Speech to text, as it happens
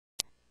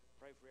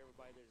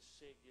everybody that is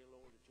sick, dear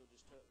Lord, that you'll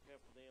just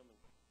care for them and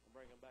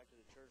bring them back to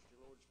the church,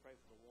 dear Lord. Just pray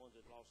for the ones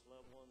that lost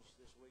loved ones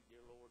this week, dear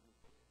Lord, and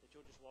that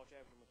you'll just watch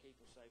after them and keep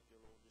them safe, dear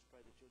Lord. Just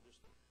pray that you'll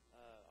just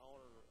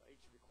honor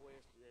each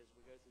request as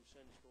we go through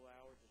Sunday school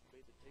hours. Just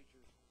be the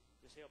teachers.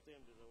 Just help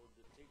them, dear Lord,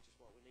 to teach us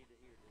what we need to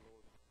hear, dear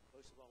Lord.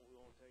 Most of all, we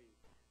want to tell you,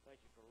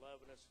 thank you for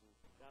loving us and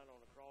dying on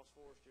the cross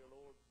for us, dear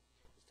Lord.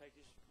 Just take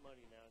this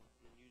money now and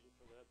use it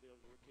for the upbuilding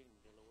of your kingdom,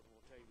 dear Lord. And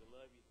we'll tell you we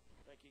love you.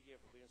 Thank you again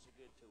for being so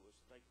good to us.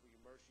 Thank you for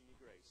your mercy and your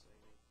grace.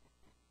 Amen.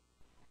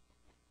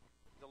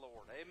 The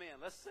Lord.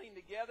 Amen. Let's sing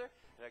together.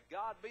 That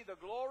God be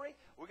the glory.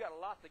 We got a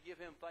lot to give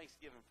him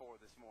thanksgiving for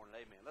this morning.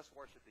 Amen. Let's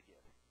worship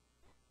together.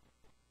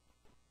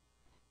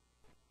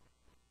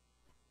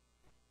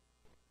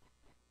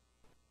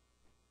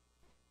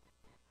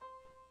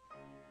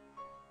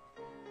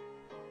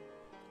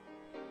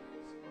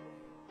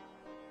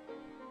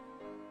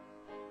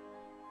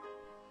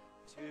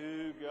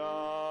 To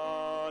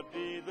God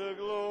be the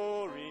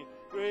glory,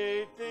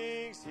 great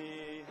things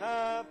he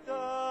hath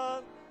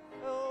done.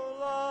 Oh,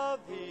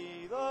 love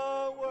he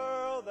the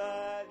world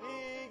that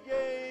he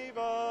gave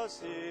us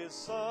his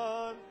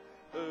Son,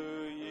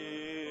 who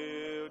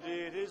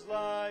yielded his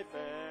life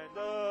and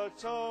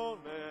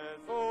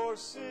atonement for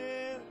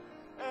sin,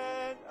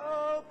 and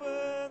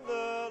opened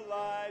the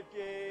life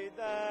gate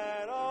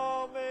that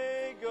all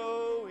may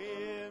go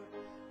in.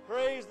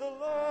 Praise the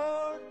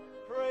Lord,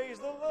 praise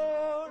the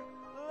Lord.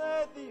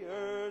 Let the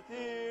earth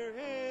hear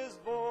his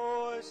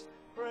voice.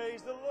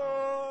 Praise the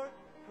Lord,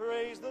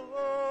 praise the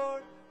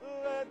Lord.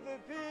 Let the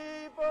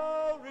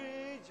people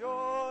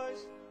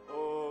rejoice.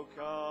 Oh,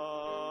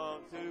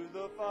 come to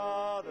the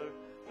Father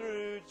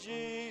through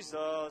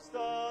Jesus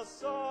the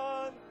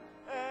Son,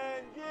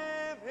 and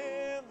give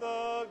him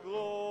the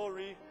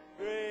glory.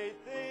 Great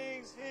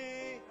things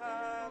he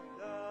hath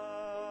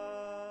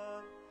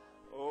done.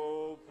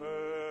 Oh,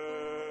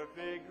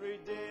 perfect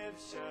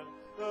redemption,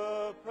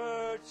 the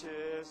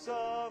purchase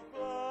of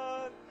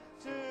blood,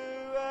 to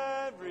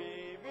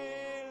every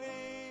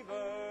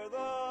believer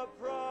the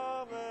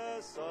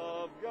promise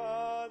of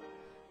God.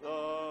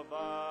 The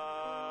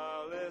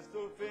vilest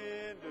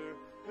offender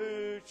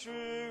who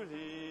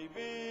truly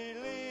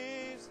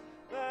believes,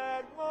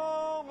 that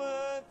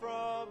moment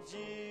from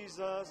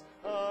Jesus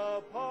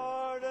a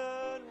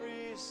pardon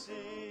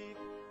receive.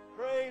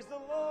 Praise the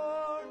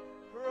Lord,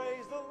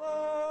 praise the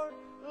Lord.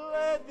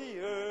 Let the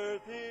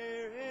earth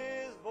hear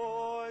his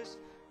voice.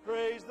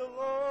 Praise the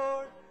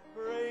Lord,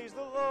 praise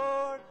the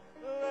Lord.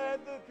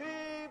 Let the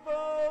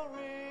people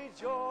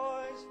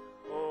rejoice.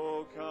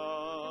 Oh,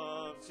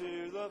 come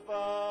to the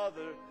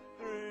Father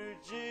through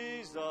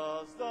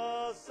Jesus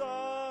the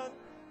Son,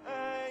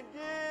 and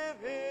give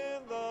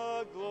him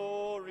the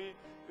glory.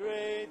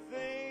 Great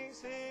things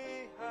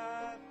he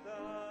hath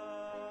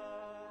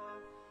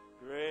done.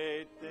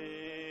 Great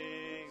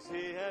things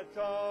he hath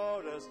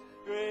taught us.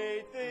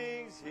 Great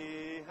things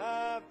he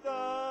hath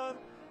done.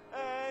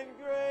 And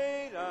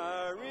great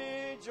our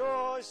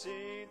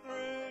rejoicing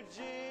through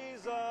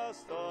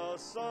Jesus the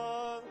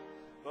Son.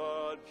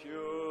 But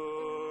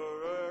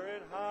purer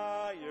and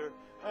higher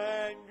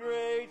and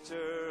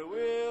greater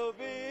will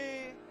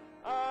be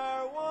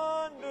our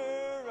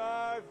wonder,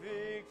 our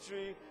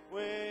victory,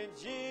 when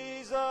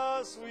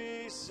Jesus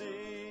we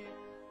see.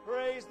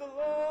 Praise the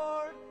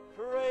Lord,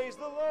 praise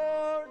the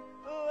Lord.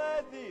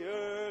 Let the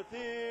earth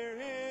hear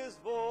his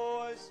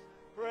voice.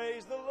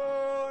 Praise the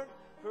Lord,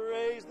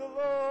 praise the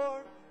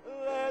Lord.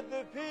 Let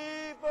the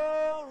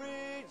people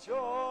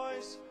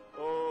rejoice.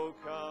 Oh,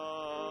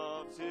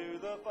 come to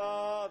the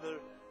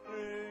Father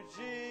through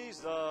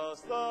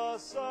Jesus the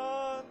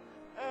Son,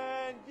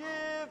 and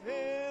give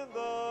him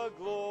the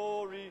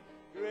glory.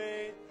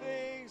 Great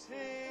things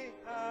he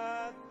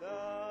hath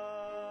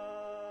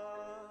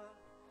done.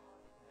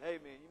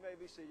 Amen. You may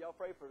be seated. Y'all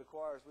pray for the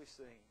choir as we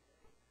sing.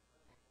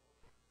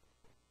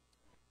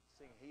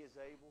 Sing He is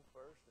Able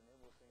first, and then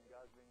we'll sing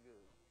God's Been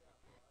Good.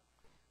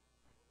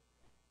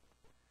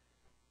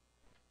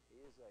 He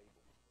is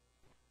able.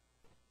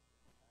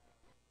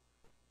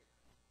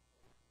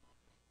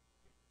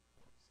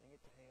 Sing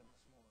it to him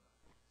this morning.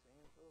 Sing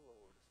it for the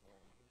Lord this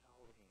morning. Give it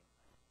all to him.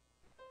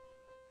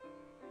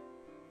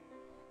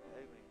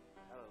 Amen.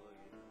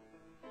 Hallelujah.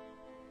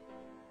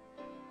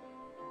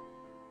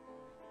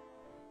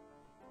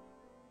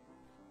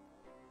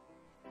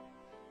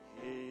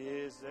 He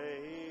is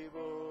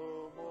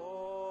able,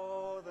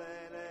 more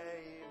than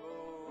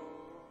able,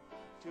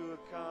 to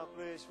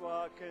accomplish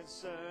what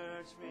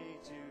concerns me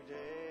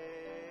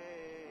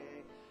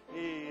today.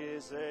 He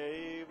is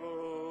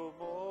able,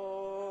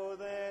 more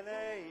than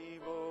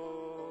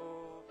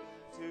able,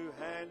 to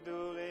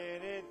handle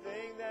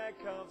anything that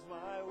comes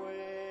my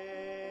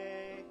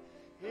way.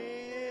 He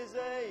is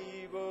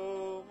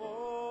able,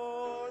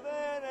 more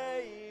than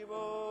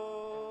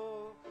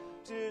able,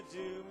 to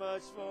do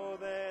much more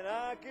than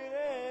I could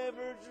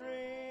ever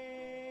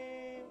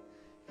dream.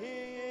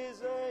 He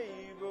is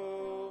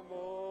able,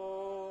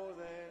 more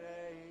than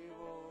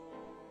able,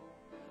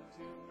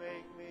 to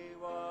make me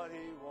what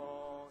he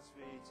wants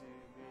me to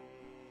be.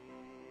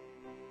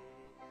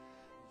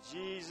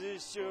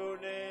 Jesus, your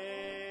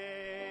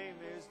name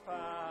is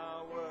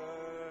power.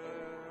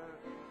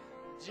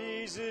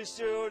 Jesus,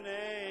 your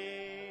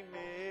name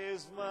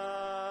is might.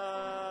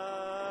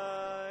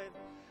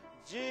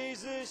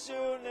 Jesus,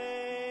 your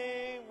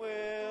name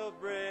will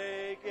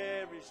break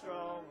every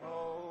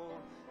stronghold.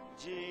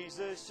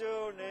 Jesus,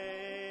 your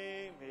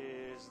name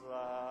is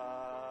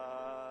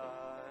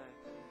life.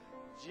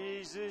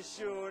 Jesus,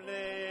 your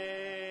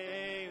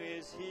name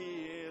is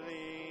healing.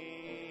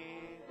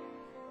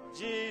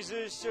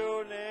 Jesus,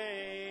 your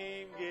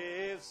name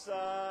gives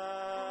sight.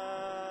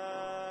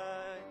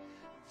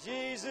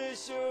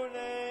 Jesus, your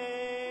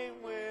name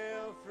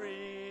will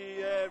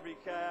free every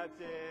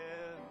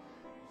captive.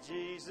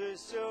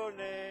 Jesus, your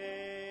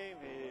name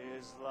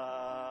is life.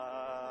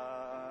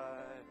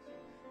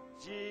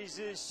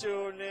 Jesus,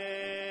 your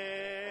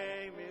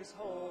name is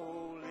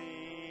holy.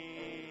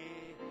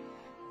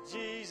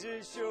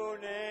 Jesus, your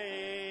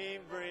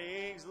name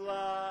brings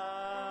light.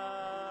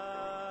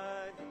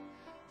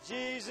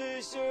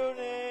 Jesus, your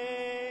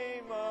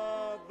name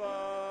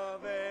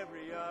above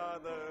every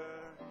other.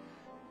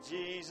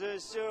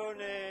 Jesus, your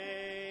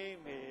name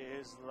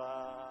is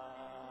light.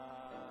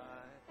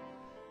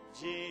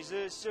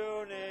 Jesus,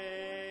 your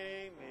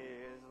name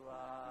is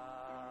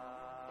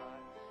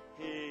light.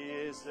 He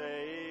is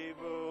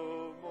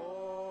able,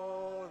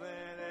 more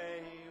than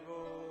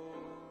able,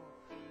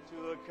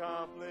 to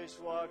accomplish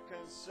what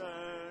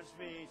concerns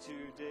me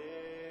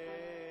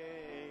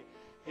today.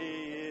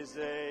 He is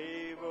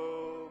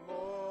able,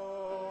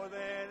 more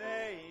than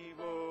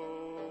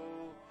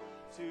able,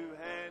 to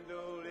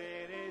handle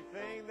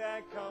anything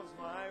that comes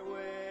my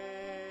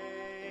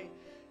way.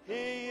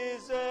 He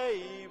is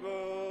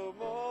able,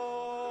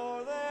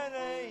 more than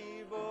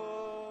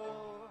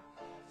able,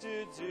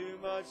 to do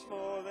much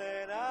more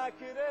than I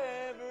could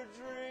ever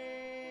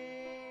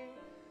dream.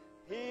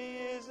 He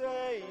is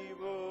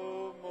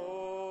able,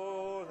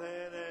 more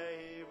than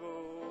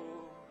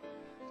able,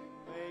 to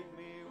make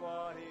me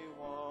what He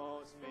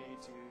wants me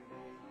to be.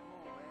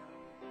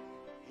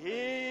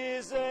 He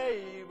is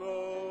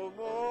able,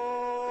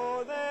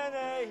 more than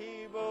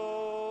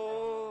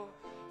able,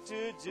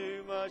 to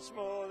do much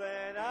more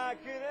than I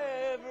could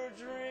ever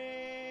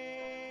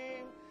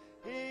dream.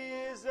 He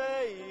is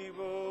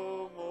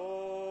able,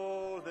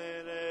 more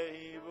than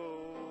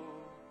able,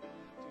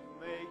 to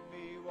make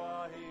me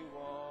what He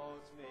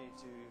wants me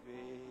to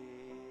be.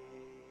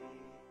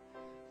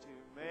 To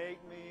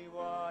make me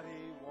what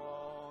He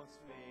wants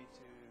me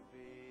to be.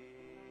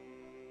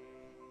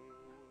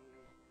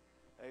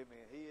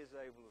 Amen. He is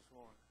able this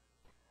morning.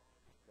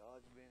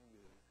 God's been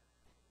good.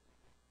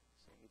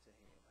 Sing it to Him.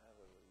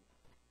 Hallelujah.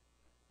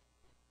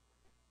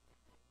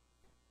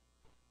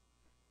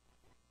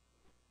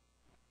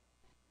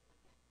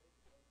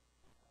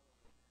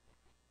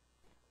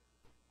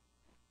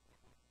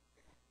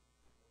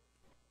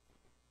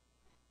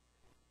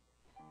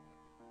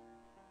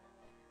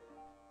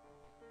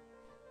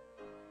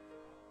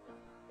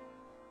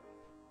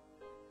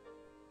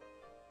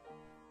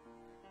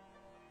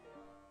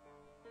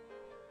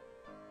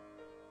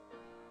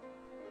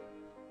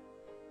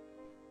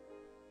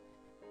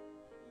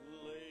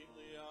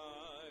 Lately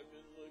I've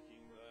been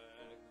looking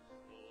back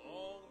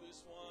along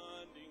this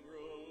winding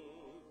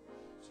road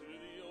to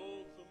the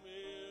old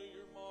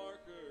familiar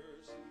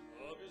markers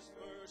of His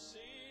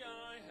mercy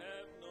I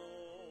have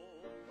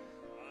known.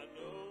 I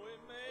know it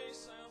may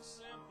sound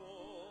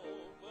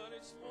simple, but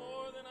it's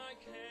more than I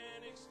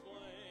can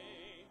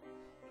explain.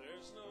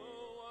 There's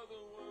no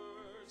other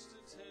words to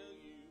tell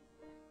you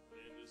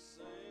than to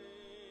say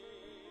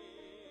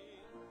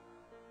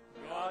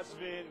God's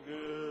been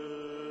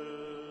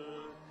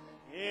good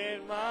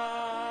in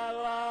my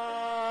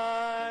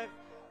life.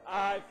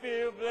 I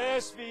feel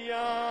blessed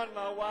beyond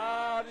my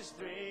wildest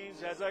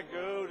dreams as I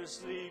go to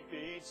sleep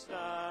each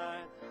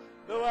night.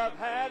 Though I've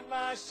had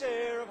my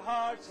share of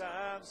hard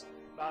times,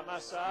 by my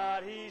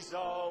side He's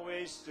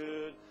always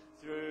stood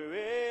through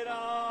it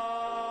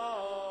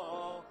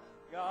all.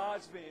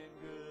 God's been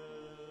good.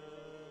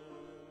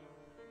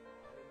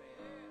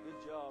 Amen.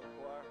 Good job,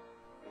 choir.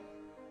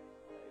 Amen.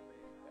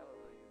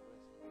 Hallelujah.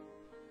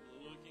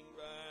 Looking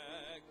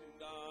back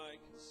and I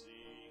can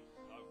see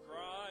I've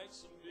cried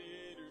some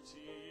bitter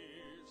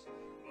tears,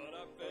 but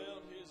I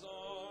felt His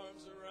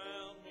arms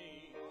around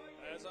me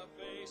as I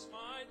faced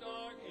my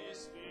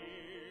darkest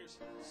fears.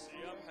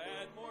 See, I've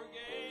had more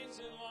gains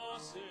and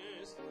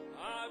losses,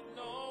 I've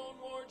known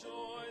more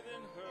joy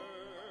than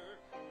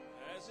hurt,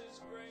 as His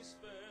grace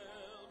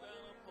fell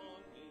down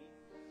upon me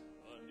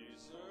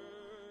undeserved.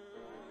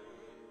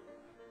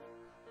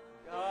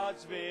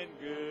 God's been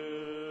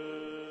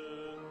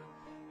good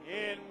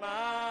in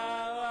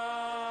my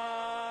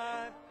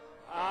life.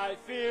 I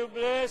feel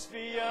blessed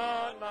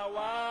beyond my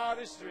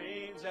wildest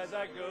dreams as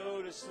I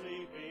go to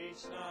sleep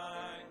each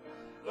night.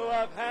 Though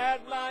I've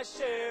had my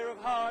share of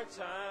hard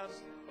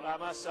times, by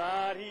my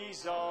side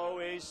He's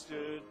always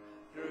stood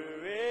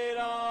through it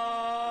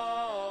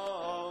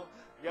all.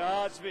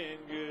 God's been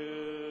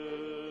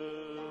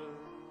good.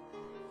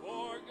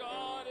 For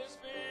God has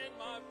been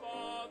my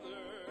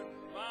Father,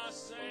 my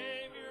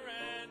Savior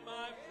and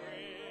my friend.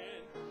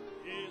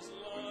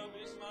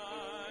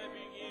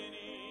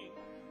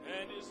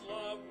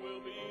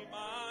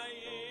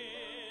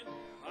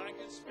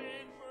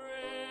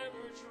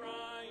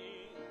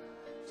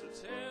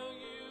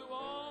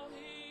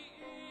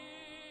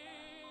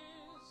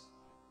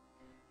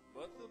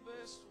 but the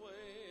best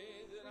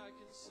way that I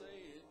can say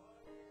it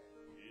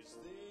is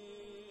this.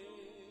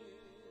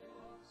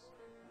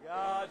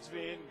 God's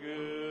been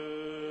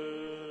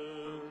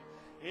good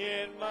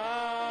in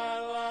my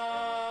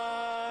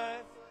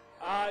life.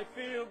 I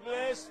feel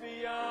blessed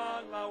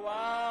beyond my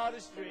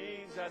wildest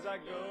dreams as I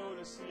go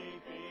to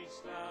sleep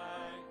each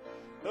night.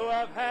 Though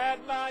I've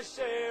had my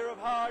share of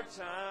hard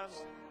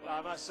times,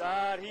 by my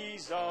side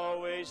He's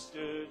always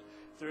stood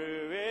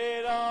through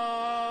it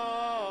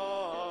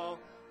all.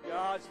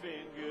 God's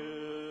been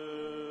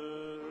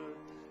good.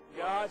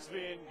 God's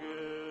been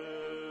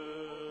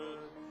good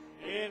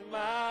in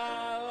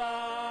my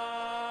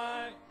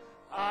life.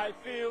 I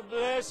feel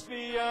blessed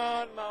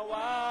beyond my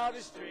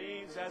wildest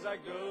dreams as I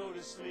go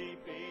to sleep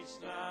each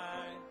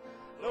night.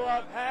 Though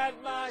I've had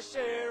my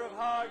share of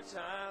hard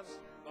times,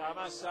 by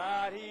my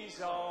side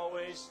He's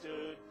always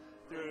stood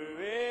through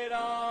it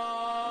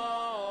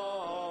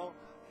all,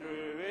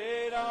 through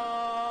it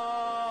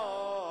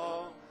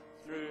all,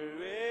 through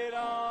it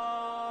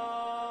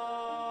all.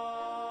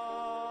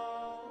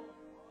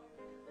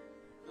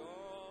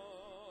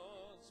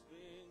 God's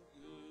been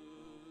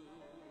good.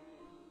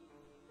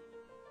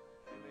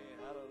 Amen.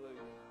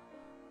 Hallelujah.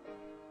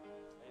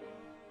 Amen.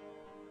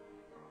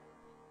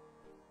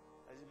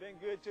 Has He been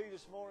good to you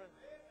this morning?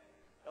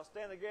 Y'all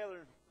stand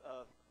together.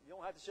 You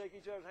don't have to shake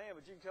each other's hand,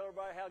 but you can tell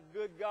everybody how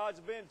good God's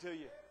been to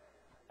you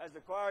as the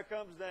choir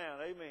comes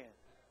down. Amen.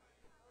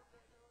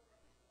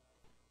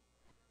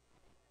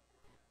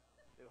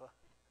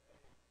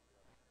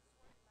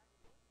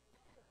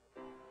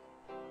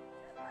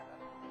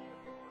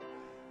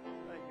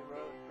 Thank you,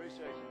 brother.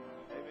 Appreciate you.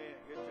 Amen.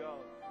 Good job.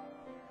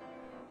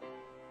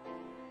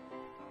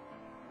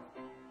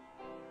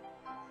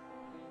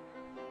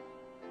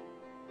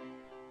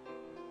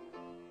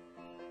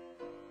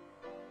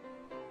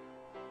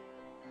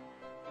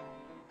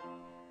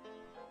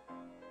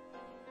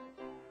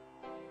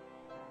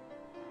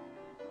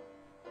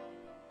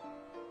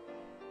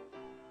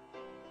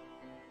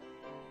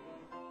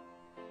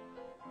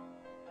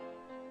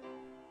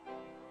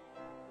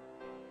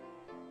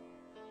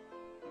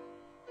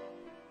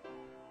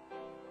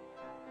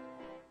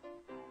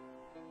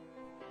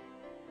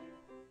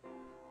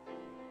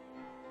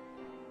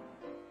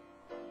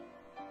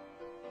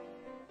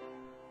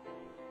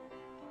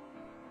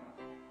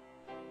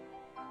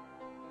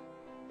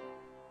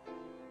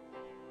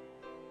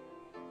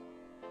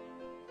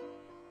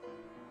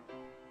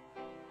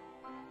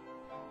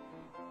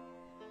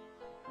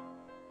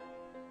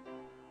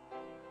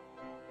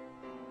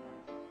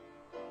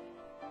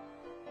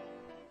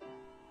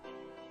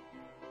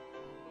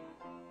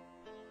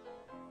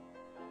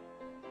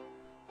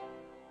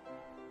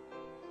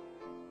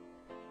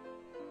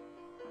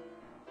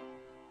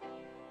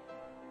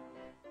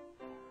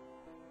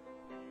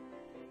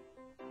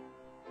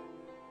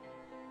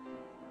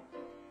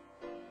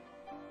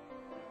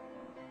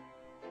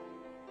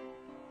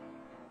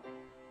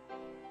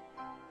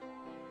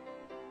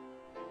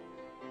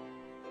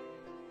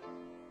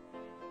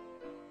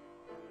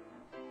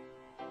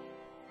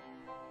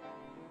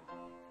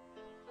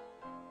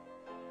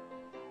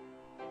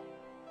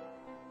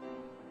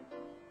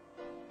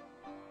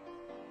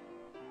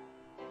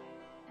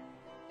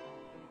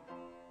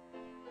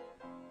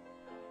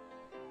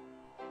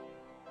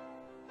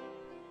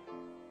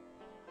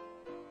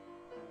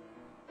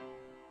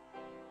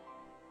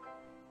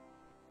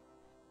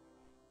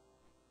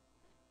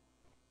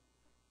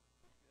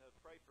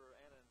 Pray for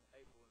Anna and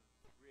April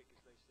and Rick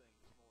as they sing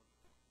this morning.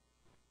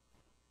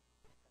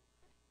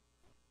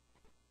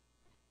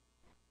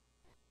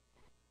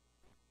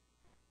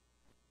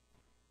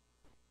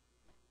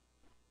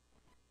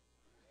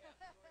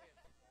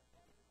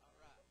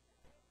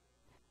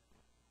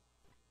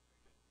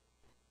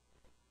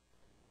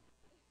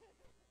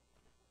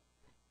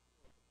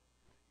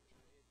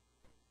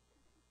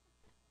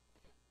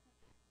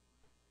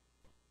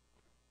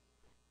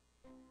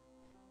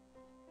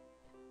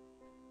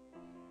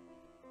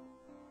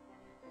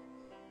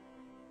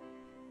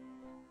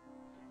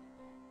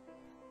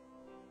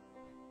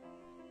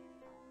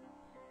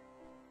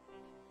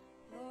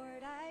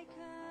 Lord, I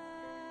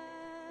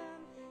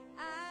come,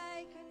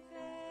 I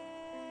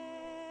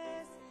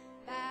confess,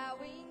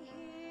 bowing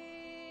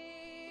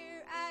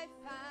here I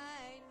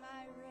find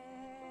my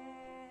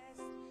rest,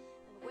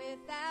 and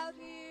without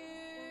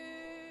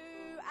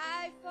you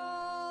I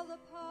fall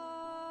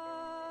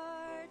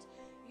apart.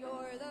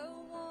 You're the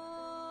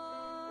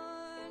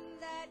one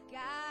that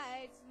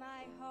guides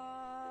my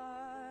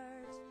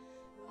heart.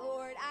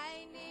 Lord,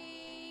 I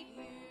need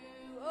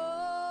you,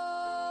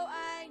 oh,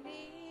 I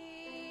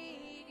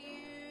need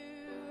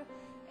you.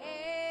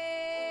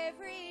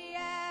 Every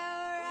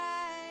hour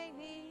I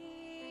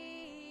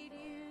need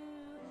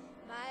you.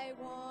 My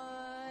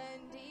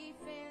one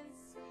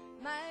defense,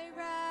 my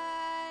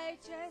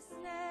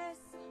righteousness,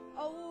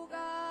 oh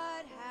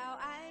God, how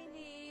I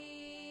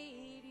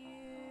need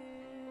you.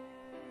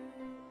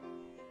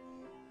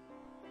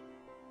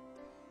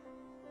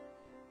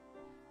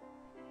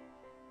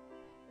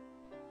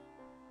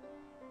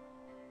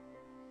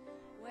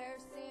 Where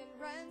sin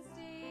runs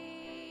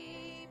deep,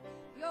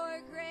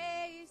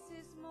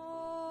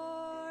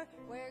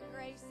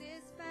 grace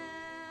is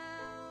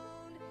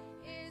found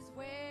is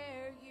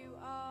where you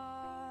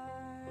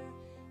are.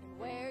 And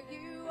where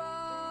you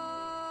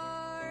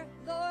are,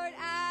 Lord,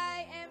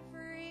 I am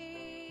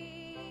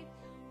free.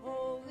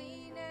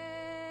 Holiness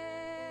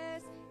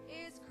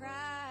is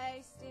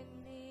Christ in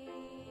me.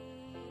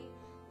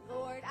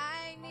 Lord,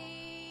 I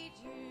need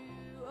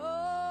you.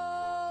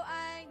 Oh,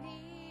 I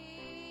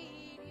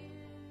need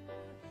you.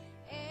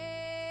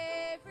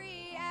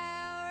 Every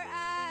hour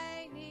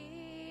I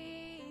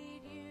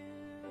need you.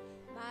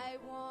 My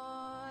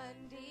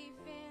one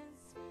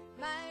defense,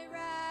 my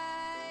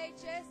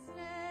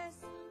righteousness.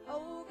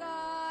 Oh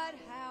God,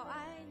 how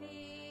I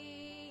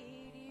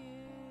need you.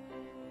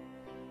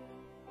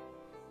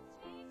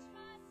 Teach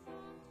my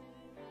soul to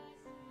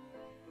rise to you.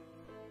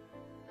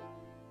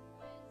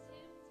 When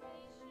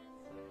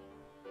temptations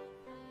come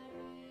my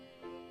way,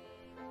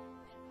 and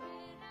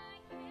when I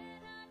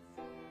cannot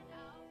stand,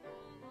 I'll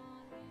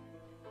call on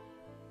you.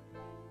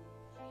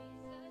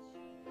 Jesus,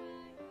 you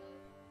my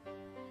hope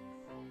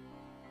and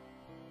stay.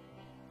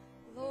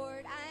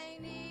 Lord, I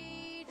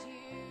need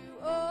you.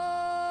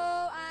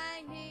 Oh,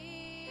 I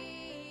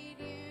need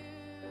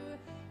you.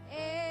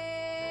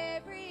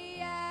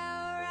 Every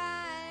hour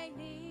I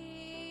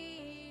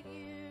need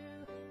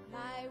you.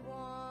 My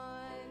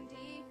one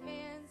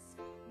defense,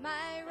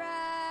 my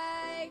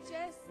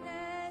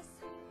righteousness.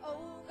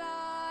 Oh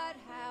God,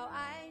 how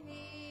I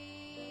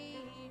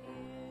need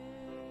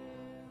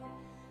you.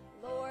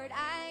 Lord,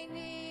 I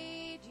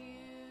need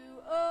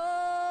you.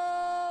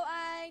 Oh,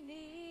 I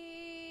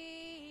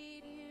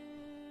need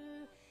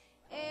you.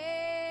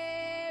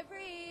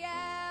 Every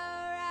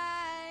hour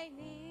I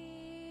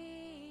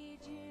need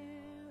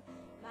you.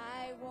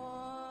 My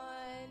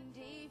one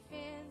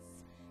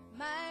defense,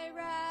 my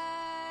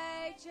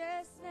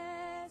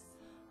righteousness.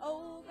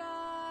 Oh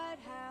God,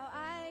 how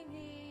I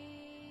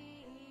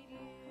need you.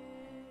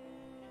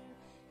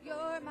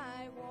 You're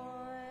my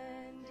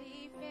one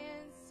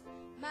defense,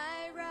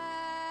 my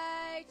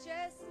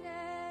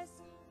righteousness.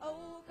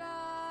 Oh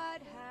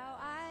God, how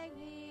I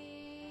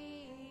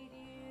need you.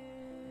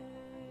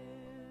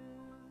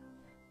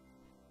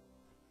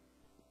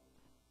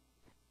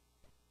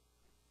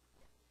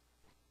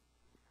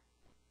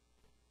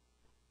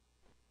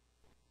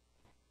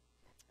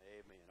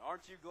 Amen.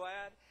 Aren't you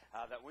glad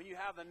that when you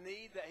have a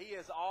need that He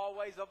is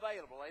always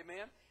available?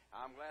 Amen.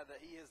 I'm glad that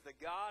He is the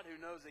God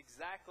who knows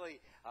exactly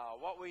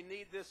what we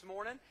need this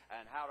morning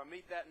and how to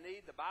meet that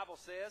need. The Bible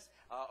says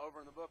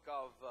over in the book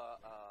of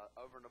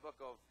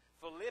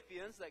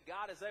Philippians that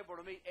God is able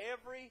to meet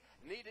every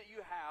need that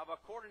you have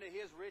according to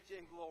His rich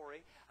in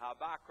glory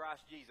by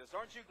Christ Jesus.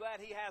 Aren't you glad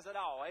He has it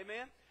all?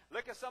 Amen.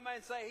 Look at somebody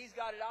and say, He's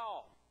got it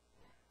all.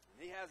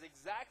 He has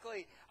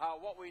exactly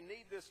what we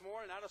need this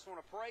morning. I just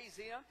want to praise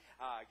Him,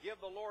 give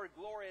the Lord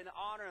glory and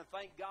honor, and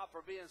thank God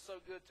for being so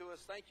good to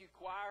us. Thank you,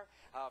 choir,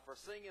 for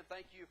singing.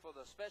 Thank you for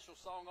the special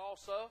song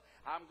also.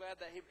 I'm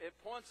glad that it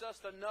points us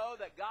to know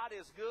that God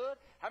is good.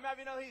 How many of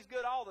you know He's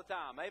good all the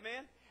time?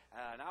 Amen?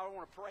 And I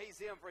want to praise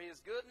Him for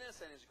His goodness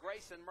and His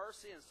grace and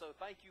mercy. And so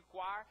thank you,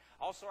 choir.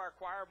 Also, our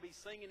choir will be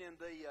singing in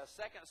the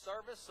second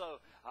service.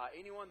 So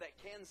anyone that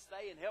can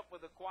stay and help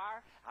with the choir,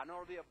 I know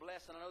it'll be a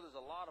blessing. I know there's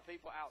a lot of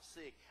people out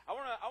sick. I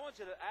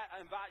want you to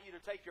invite you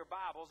to take your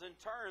Bibles and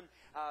turn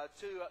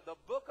to the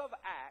book of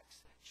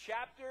Acts,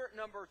 chapter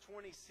number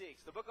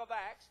 26. The book of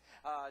Acts,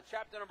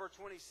 chapter number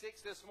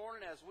 26 this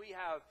morning, as we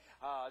have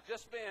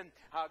just been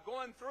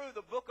going through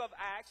the book of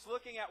Acts,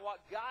 looking at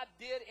what God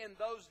did in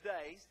those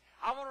days.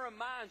 I want to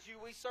remind you,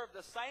 we serve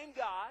the same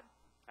God.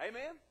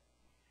 Amen.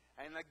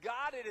 And the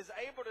God that is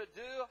able to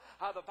do,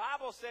 the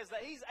Bible says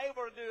that He's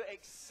able to do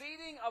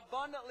exceeding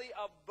abundantly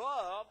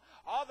above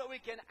all that we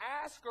can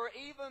ask or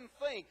even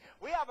think.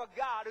 We have a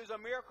God who's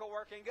a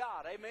miracle-working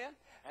God. Amen?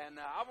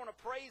 And I want to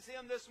praise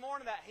Him this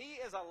morning that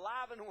He is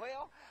alive and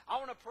well. I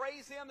want to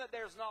praise Him that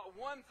there's not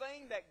one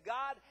thing that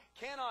God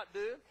cannot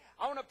do.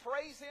 I want to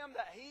praise Him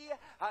that He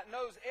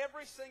knows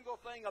every single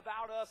thing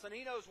about us and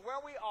He knows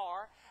where we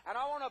are. And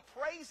I want to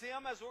praise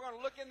Him as we're going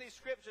to look in these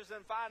scriptures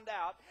and find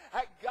out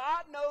that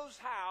God knows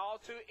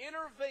how to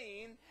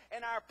intervene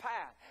in our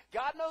path.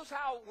 God knows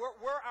how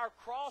where our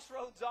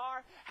crossroads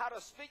are, how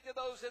to speak to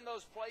those in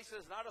those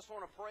places. And I just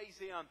want to praise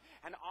Him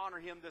and honor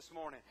Him this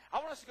morning. I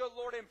want us to go to the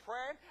Lord in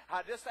prayer.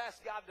 I just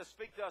ask God to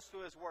speak to us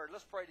through His Word.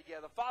 Let's pray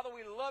together. Father,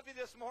 we love You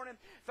this morning.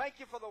 Thank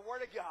You for the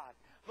Word of God.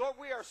 Lord,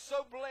 we are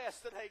so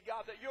blessed today,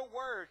 God, that Your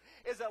Word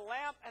is a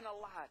lamp and a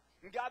light.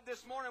 And God,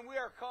 this morning we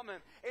are coming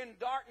in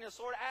darkness,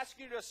 Lord,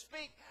 asking You to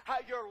speak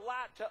Your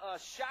light to us.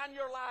 Shine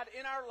Your light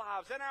in our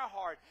lives, in our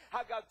heart,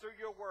 God, through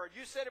Your Word.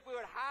 You said if we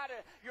would hide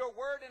Your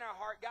Word in our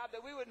heart, God, that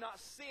we would not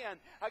sin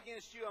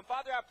against You. And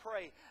Father, I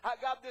pray,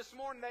 God, this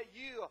morning that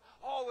You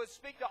would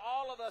speak to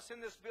all of us in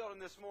this building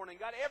this morning.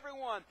 God,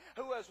 everyone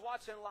who is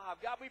watching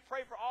live, God, we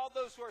pray for all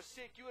those who are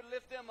sick. You would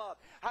lift them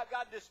up.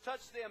 God, just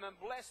touch them and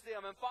bless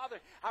them. And Father,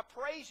 I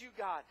praise You,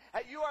 God,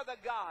 that You are the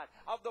God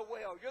of the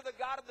well. You're the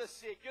God of the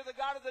sick. You're the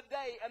God of the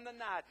day and the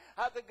night,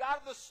 the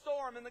God of the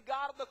storm and the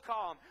God of the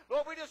calm.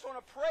 Lord, we just want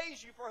to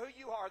praise you for who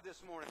you are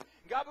this morning.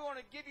 God, we want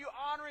to give you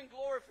honor and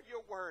glory for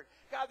your word.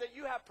 God, that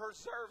you have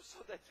preserved so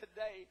that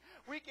today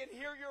we can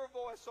hear your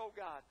voice, oh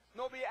God.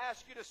 Lord, we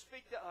ask you to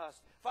speak to us.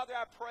 Father,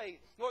 I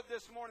pray, Lord,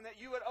 this morning that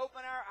you would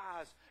open our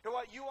eyes to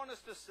what you want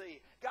us to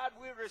see. God,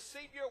 we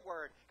receive your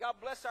word. God,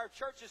 bless our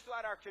churches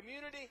throughout our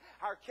community,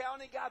 our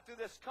county, God, through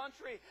this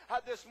country.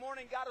 This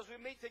morning, God, as we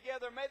meet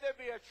together, may there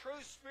be a true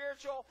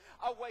spiritual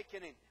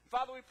awakening.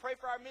 Father, we pray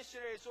for our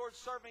missionaries, Lord,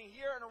 serving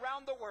here and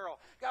around the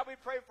world. God, we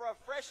pray for a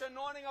fresh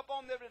anointing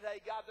upon them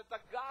today, God, that the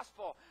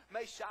gospel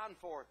may shine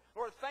forth.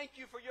 Lord, thank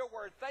you for your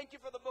word. Thank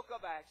you for the book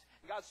of Acts.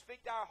 God,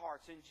 speak to our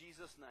hearts in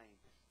Jesus' name.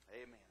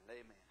 Amen.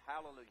 Amen.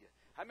 Hallelujah.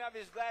 How many of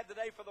you is glad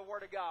today for the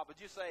word of God?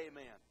 Would you say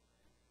amen?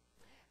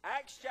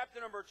 Acts chapter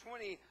number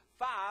 25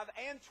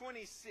 and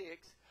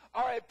 26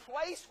 are a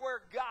place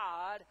where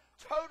God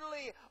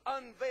totally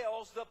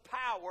unveils the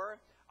power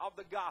of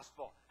the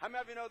gospel. How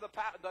many of you know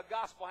the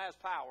gospel has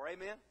power?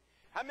 Amen?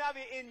 How many of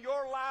you in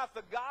your life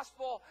the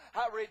gospel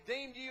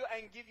redeemed you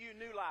and give you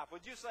new life?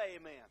 Would you say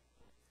amen?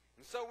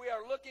 And so we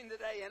are looking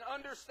today and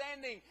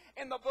understanding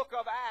in the book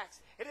of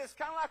Acts. It is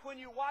kind of like when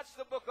you watch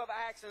the book of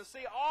Acts and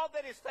see all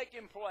that is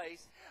taking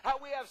place,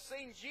 how we have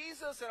seen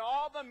Jesus and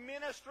all the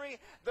ministry,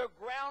 the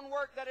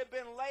groundwork that had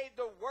been laid,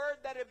 the word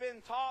that had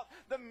been taught,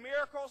 the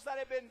miracles that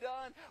had been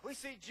done. We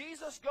see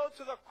Jesus go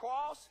to the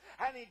cross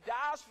and he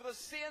dies for the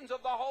sins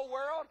of the whole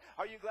world.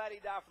 Are you glad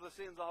he died for the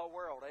sins of the whole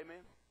world?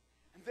 Amen.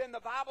 And then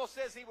the Bible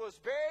says he was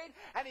buried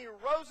and he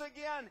rose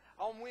again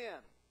on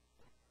when?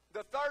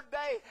 The third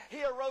day,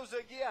 he arose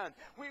again.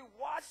 We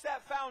watched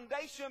that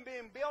foundation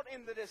being built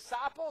in the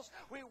disciples.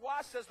 We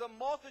watched as the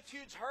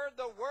multitudes heard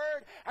the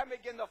word and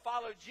began to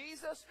follow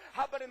Jesus.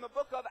 But in the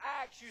book of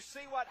Acts, you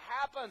see what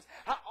happens.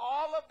 How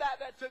all of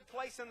that took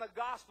place in the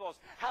Gospels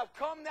have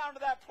come down to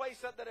that place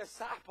that the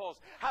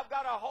disciples have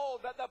got a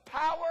hold, that the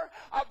power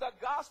of the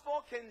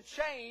gospel can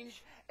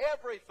change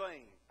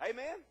everything.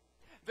 Amen?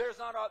 There's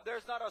not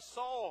a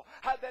soul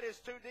that is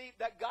too deep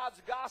that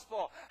God's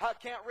gospel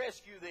can't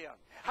rescue them.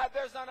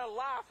 There's not a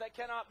life that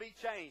cannot be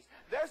changed.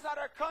 There's not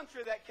a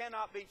country that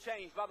cannot be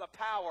changed by the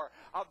power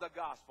of the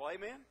gospel.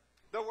 Amen?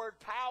 The word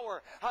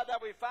power that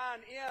we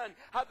find in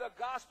the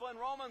gospel in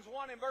Romans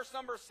 1 in verse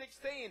number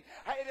 16.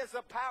 It is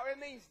a power.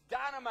 It means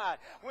dynamite.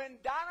 When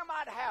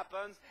dynamite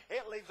happens,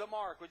 it leaves a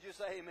mark. Would you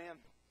say amen?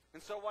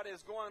 And so what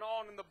is going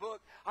on in the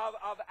book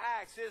of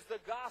Acts is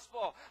the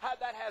gospel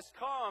that has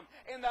come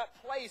in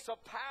that place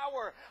of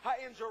power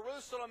in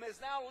Jerusalem is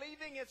now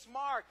leaving its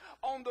mark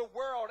on the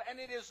world. And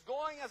it is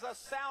going as a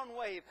sound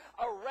wave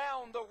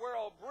around the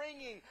world,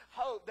 bringing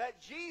hope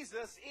that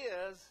Jesus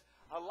is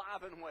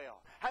alive and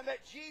well. And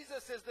that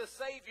Jesus is the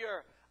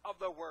Savior of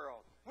the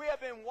world. We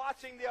have been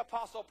watching the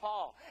Apostle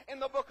Paul. In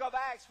the book of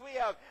Acts,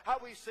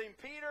 we've seen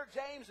Peter,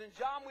 James, and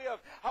John. We have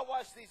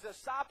watched these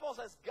disciples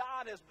as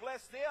God has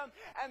blessed them.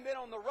 And then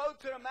on the road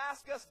to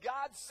Damascus,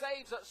 God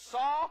saves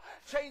Saul,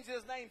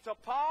 changes his name to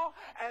Paul.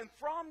 And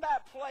from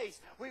that place,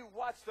 we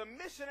watch the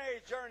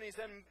missionary journeys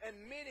and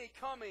many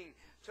coming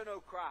to know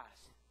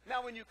Christ.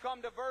 Now, when you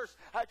come to verse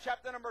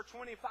chapter number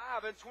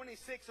 25 and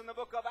 26 in the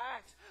book of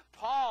Acts,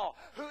 Paul,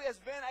 who has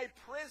been a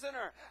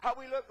prisoner,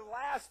 we looked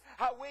last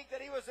week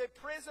that he was a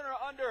prisoner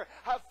under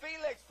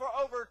Felix for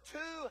over 2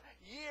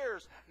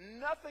 years.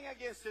 Nothing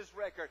against his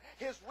record.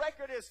 His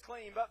record is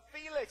clean, but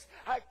Felix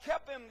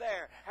kept him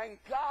there, and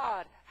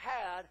God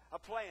had a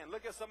plan.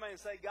 Look at somebody and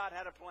say, God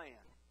had a plan.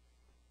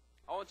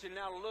 I want you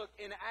now to look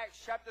in Acts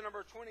chapter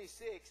number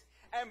 26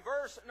 and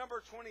verse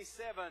number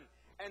 27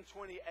 and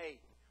 28.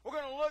 We're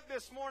going to look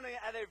this morning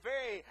at a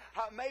very,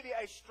 maybe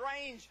a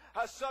strange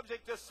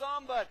subject to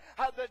some, but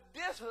the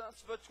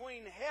distance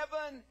between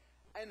heaven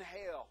and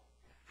hell.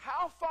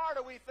 How far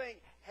do we think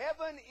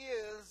heaven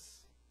is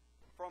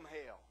from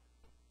hell?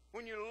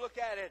 When you look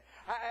at it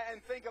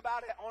and think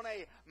about it on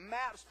a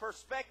map's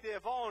perspective,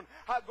 on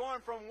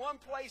going from one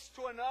place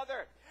to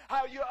another,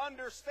 how you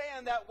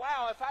understand that,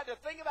 wow, if I had to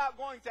think about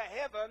going to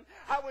heaven,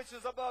 which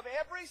is above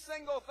every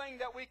single thing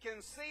that we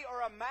can see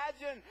or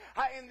imagine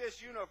in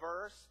this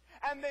universe,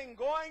 and then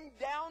going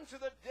down to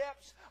the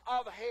depths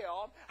of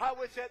hell,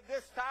 which at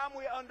this time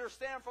we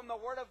understand from the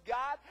Word of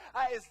God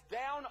is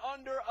down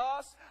under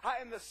us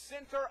in the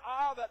center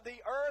of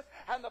the earth.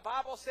 And the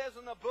Bible says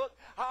in the book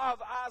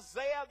of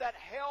Isaiah that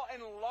hell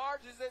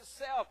enlarges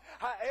itself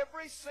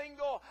every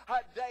single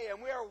day.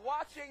 And we are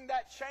watching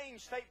that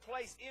change take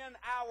place in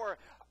our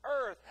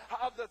earth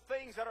of the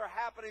things that are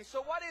happening.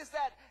 So what is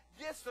that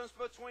distance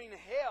between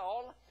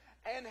hell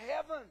and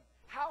heaven?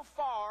 How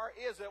far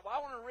is it? Well, I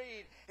want to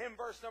read in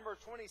verse number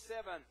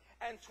 27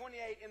 and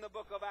 28 in the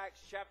book of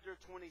Acts chapter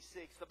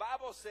 26. The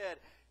Bible said,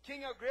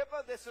 King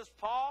Agrippa, this is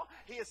Paul.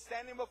 He is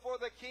standing before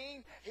the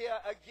king. He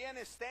again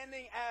is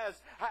standing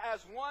as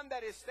one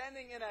that is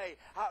standing in a,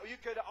 you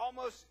could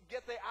almost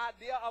get the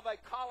idea of a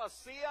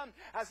coliseum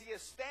as he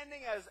is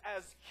standing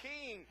as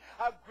king.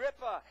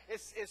 Agrippa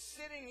is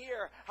sitting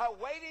here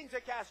waiting to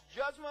cast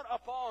judgment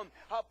upon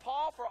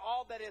Paul for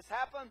all that has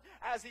happened.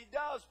 As he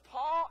does,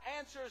 Paul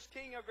answers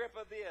King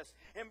Agrippa this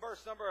in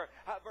verse number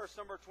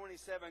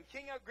 27.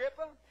 King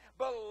Agrippa,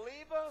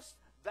 believest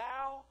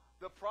thou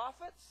the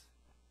prophets?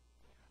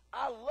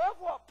 I love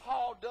what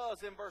Paul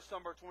does in verse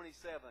number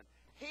 27.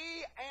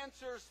 He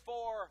answers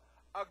for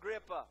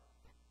Agrippa.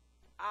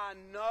 I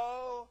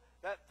know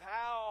that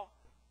thou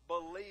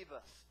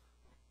believest.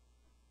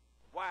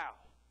 Wow.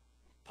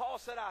 Paul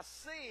said, I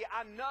see,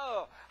 I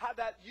know how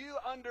that you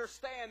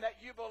understand, that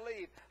you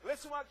believe.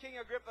 Listen what King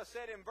Agrippa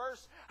said in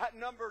verse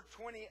number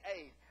 28.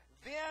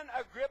 Then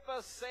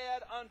Agrippa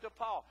said unto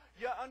Paul.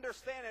 You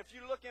understand, if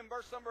you look in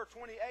verse number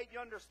 28, you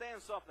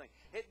understand something.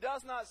 It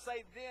does not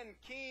say then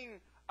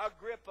King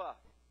Agrippa.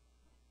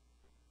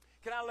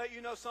 Can I let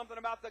you know something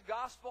about the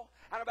gospel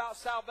and about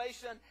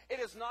salvation? It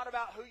is not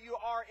about who you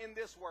are in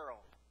this world.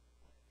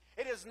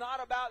 It is not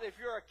about if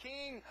you're a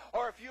king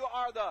or if you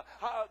are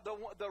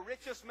the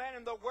richest man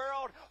in the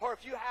world or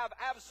if you have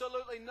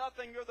absolutely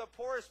nothing, you're the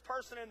poorest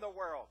person in the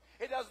world.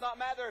 It does not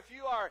matter if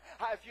you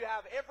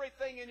have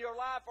everything in your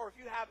life or if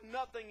you have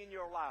nothing in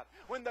your life.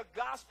 When the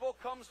gospel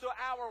comes to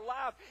our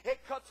life,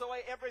 it cuts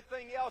away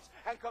everything else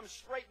and comes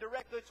straight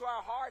directly to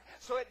our heart.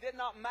 So it did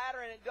not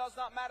matter, and it does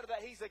not matter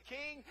that he's a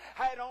king.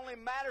 It only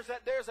matters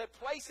that there's a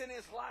place in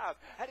his life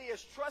and he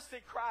has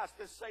trusted Christ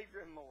as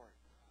Savior and Lord.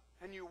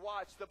 And you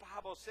watch, the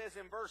Bible says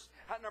in verse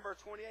number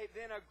 28,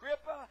 then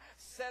Agrippa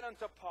said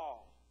unto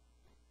Paul,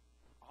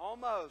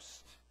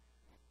 almost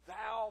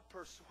thou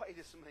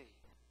persuadest me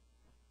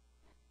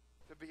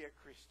to be a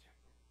Christian.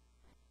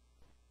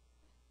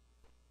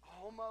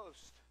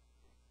 Almost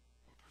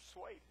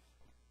persuaded.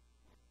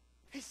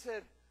 He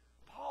said,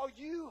 Paul,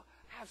 you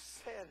have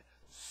said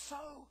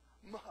so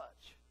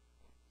much.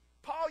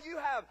 Paul, you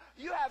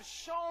have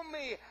shown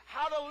me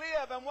how to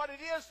live and what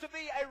it is to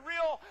be a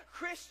real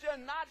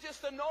Christian, not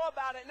just to know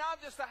about it, not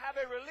just to have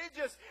a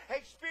religious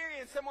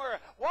experience and we're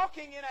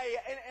walking and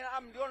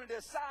I'm going to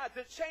decide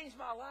to change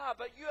my life,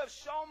 but you have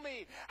shown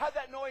me how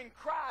that knowing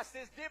Christ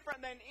is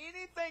different than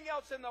anything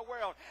else in the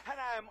world.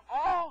 And I am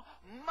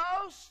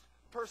almost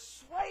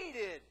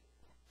persuaded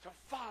to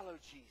follow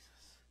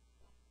Jesus.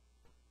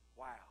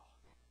 Wow.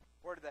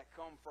 Where did that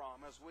come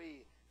from? As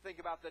we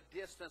think about the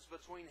distance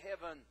between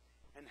heaven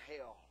and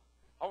hell,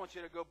 I want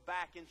you to go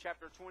back in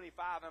chapter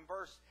 25 and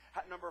verse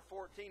number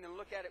 14 and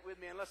look at it with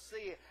me, and let's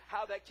see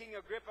how that King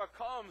Agrippa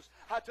comes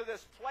to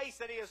this place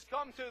that he has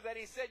come to, that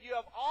he said, you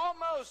have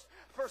almost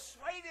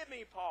persuaded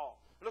me, Paul.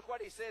 Look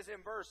what he says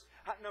in verse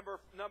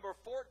number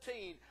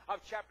 14 of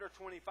chapter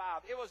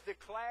 25. It was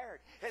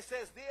declared. It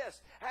says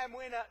this, and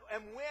when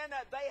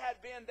they had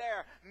been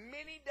there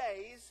many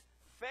days,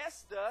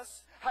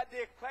 Festus had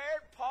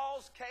declared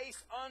Paul's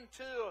case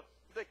unto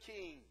the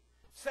king,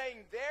 saying,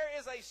 there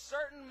is a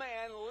certain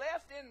man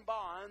left in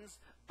bonds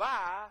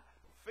by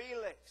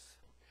Felix.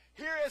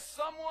 Here is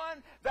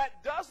someone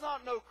that does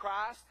not know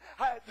Christ,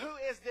 who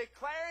is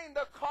declaring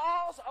the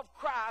cause of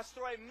Christ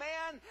through a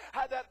man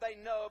that they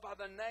know by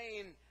the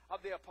name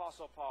of the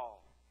Apostle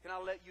Paul. Can I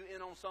let you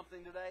in on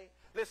something today?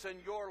 Listen,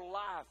 your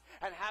life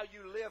and how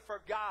you live for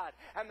God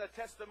and the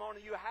testimony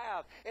you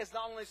have is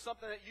not only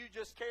something that you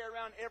just carry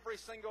around every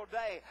single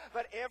day,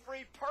 but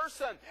every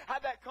person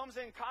that comes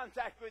in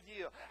contact with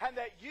you and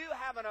that you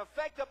have an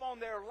effect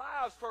upon their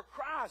lives for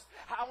Christ.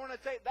 I want to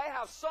tell you, they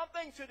have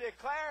something to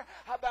declare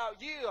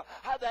about you,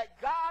 how that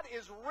God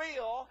is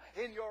real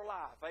in your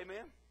life.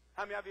 Amen?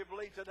 How many of you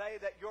believe today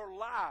that your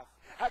life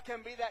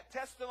can be that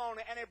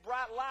testimony and a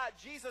bright light?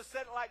 Jesus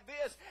said it like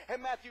this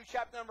in Matthew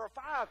chapter number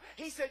 5.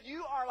 He said,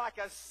 you are like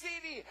a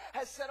city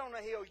has set on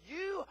a hill.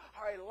 You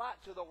are a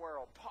light to the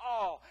world.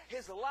 Paul,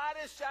 his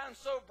light is shining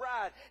so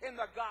bright in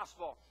the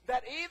gospel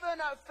that even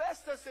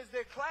Festus is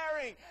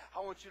declaring,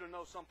 I want you to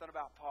know something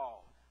about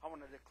Paul. I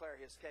want to declare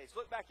his case.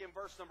 Look back in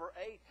verse number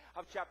 8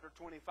 of chapter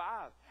 25,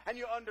 and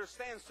you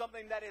understand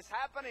something that is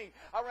happening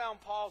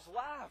around Paul's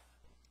life.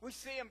 We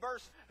see in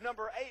verse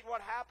number 8 what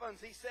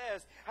happens. He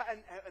says,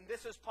 and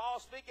this is Paul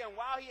speaking,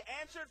 while he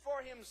answered for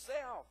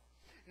himself,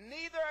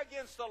 neither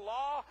against the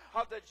law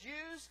of the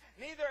Jews,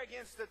 neither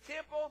against the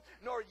temple,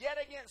 nor yet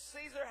against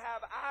Caesar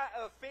have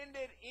I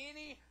offended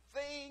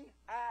anything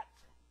at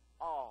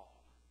all.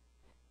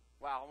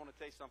 Wow, I want to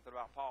tell you something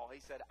about Paul.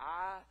 He said,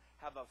 I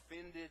have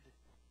offended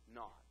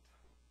not.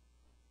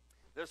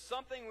 There's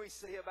something we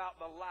see about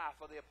the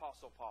life of the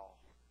Apostle Paul.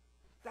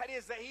 That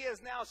is that he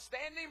is now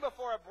standing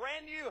before a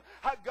brand new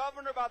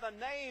governor by the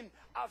name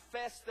of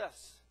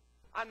Festus.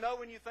 I know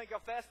when you think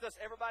of Festus,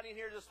 everybody in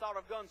here just thought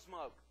of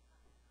Gunsmoke.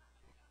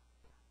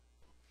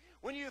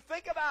 When you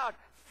think about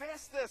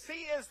Festus,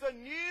 he is the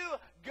new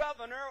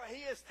governor.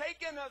 He has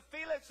taken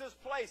Felix's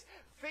place.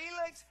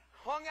 Felix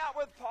hung out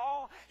with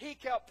Paul. He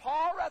kept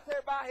Paul right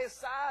there by his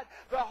side.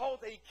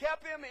 He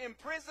kept him in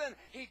prison.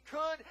 He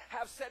could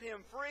have set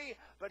him free,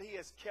 but he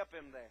has kept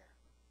him there.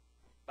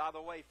 By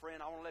the way,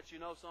 friend, I want to let you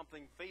know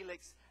something.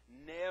 Felix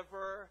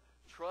never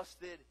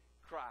trusted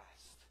Christ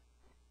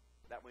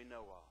that we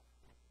know of.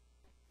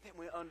 Then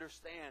we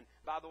understand,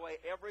 by the way,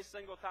 every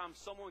single time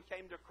someone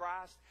came to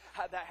Christ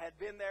that had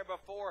been there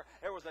before,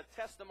 there was a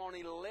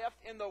testimony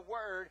left in the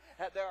Word.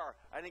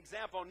 An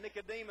example,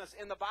 Nicodemus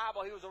in the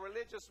Bible, he was a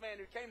religious man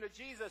who came to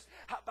Jesus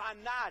by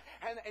night.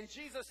 And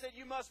Jesus said,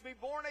 you must be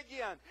born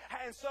again.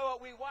 And so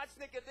we watch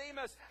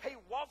Nicodemus. He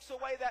walks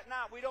away that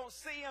night. We don't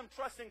see him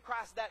trusting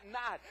Christ that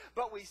night.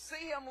 But we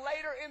see him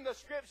later in the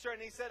Scripture. And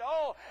he said,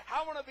 oh,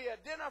 I want to be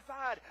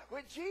identified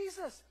with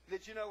Jesus.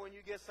 Did you know when you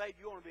get saved,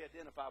 you want to be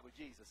identified with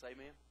Jesus?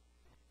 Amen.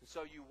 And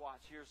so you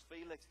watch, here's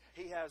Felix.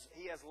 He has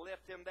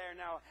left him there.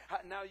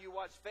 Now you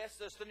watch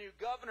Festus, the new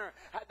governor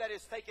that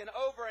is taken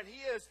over, and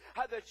he is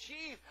the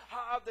chief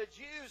of the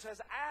Jews, has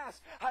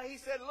asked. He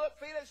said, look,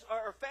 Felix,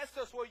 or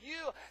Festus, will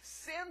you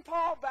send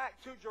Paul back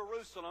to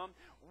Jerusalem?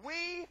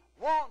 We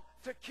want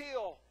to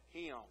kill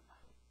him.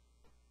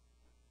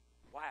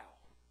 Wow.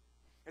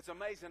 It's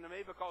amazing to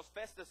me because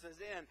Festus is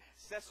in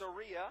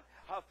Caesarea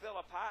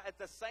Philippi, at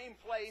the same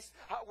place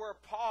where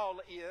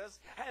Paul is.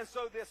 And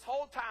so this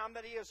whole time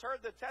that he has heard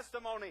the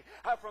testimony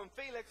from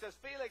Felix, as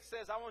Felix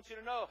says, I want you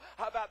to know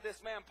about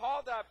this man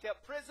Paul that I've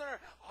kept prisoner,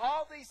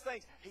 all these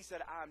things. He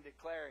said, I'm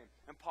declaring.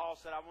 And Paul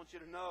said, I want you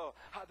to know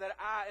that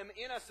I am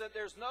innocent.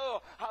 There's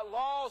no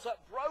laws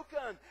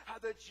broken.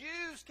 The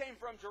Jews came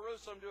from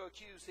Jerusalem to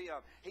accuse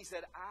him. He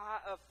said,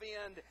 I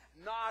offend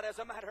not. As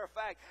a matter of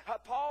fact,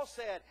 Paul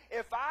said,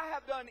 if I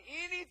have done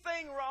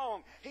anything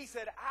wrong, he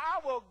said,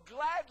 I will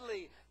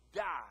gladly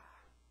die.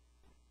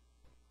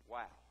 Wow.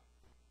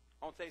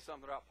 I want to tell you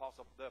something about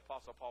the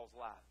Apostle Paul's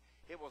life.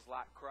 It was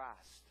like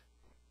Christ.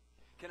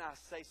 Can I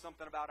say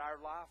something about our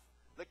life?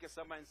 Look at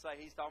somebody and say,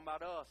 he's talking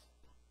about us.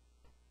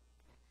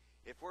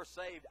 If we're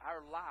saved,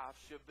 our life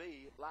should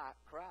be like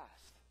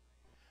Christ.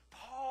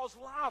 Paul's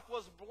life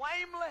was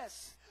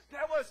blameless.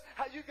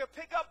 You could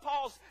pick up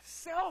Paul's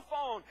cell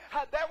phone.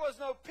 There was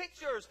no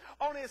pictures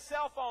on his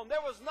cell phone.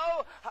 There was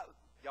no...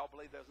 Y'all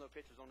believe there's no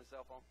pictures on his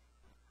cell phone?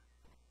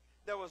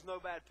 There was no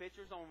bad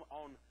pictures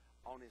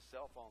on his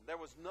cell phone. There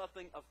was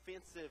nothing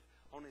offensive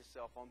on his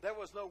cell phone. There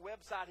was no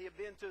website he had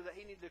been to that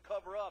he needed to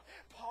cover up.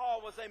 Paul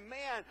was a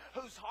man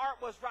whose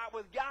heart was right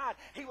with God.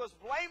 He was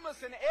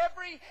blameless in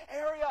every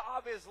area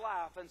of his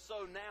life. And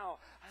so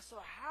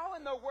how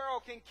in the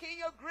world can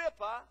King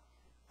Agrippa,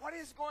 what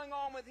is going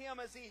on with him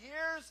as he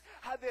hears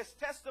this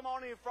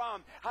testimony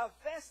from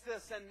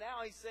Festus, and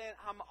now he's saying,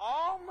 I'm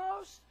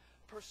almost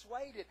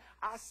persuaded.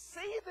 I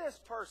see this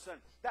person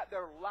that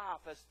their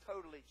life has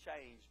totally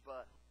changed,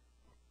 but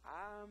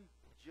I'm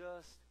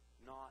just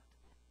not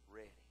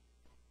ready.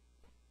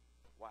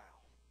 Wow.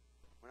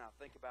 When I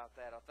think about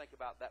that, I think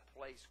about that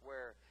place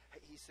where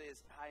he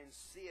says, I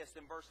insist,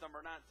 in verse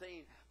number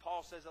 19,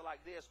 Paul says it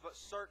like this, but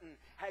certain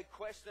had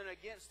questioned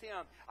against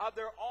him of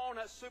their own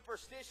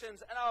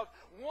superstitions, and of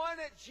one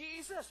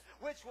Jesus,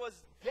 which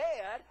was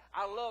dead.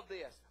 I love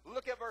this.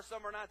 Look at verse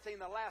number 19,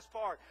 the last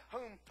part.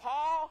 Whom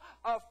Paul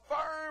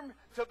affirmed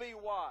to be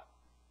what?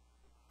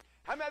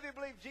 How many of you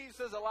believe Jesus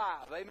is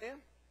alive? Amen?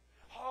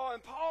 Oh,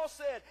 and Paul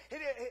said,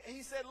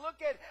 he said,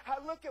 look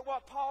at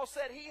what Paul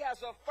said. He has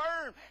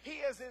affirmed, he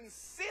is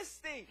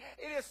insisting.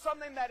 It is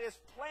something that is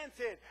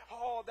planted.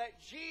 Oh, that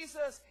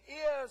Jesus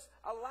is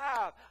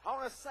alive. I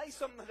want to say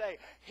something today.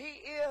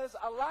 He is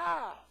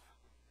alive.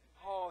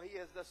 Oh, he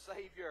is the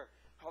Savior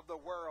of the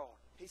world.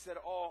 He said,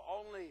 oh,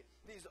 only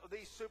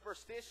these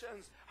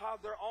superstitions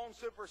have their own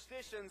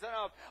superstitions and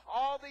of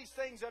all these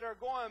things that are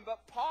going.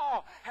 But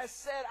Paul has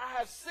said, I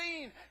have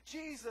seen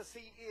Jesus.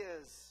 He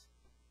is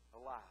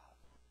alive.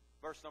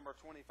 Verse number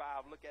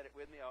 25, look at it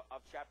with me,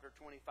 of chapter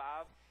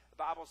 25. The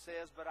Bible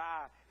says,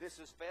 this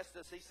is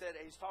Festus, he said,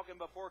 he's talking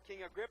before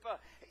King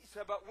Agrippa. He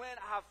said, but when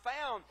I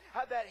found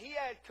that he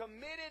had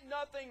committed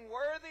nothing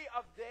worthy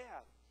of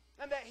death,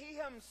 and that he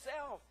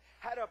himself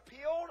had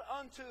appealed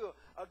unto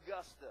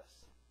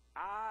Augustus,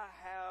 I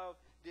have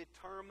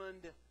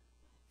determined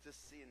to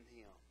send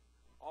him.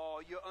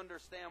 Oh, you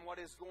understand what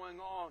is going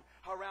on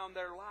around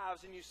their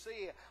lives. And you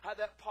see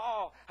that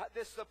Paul,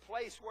 this is the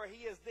place where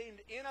he is deemed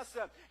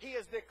innocent. He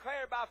is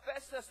declared by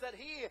Festus that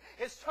he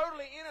is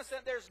totally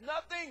innocent. There's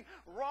nothing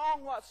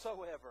wrong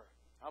whatsoever.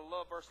 I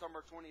love verse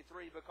number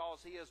 23 because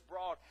he is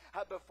brought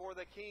before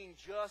the king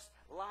just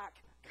like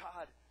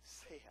God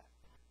said.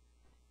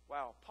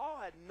 Wow, Paul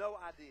had no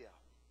idea.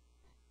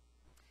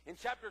 In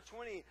chapter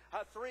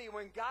 23,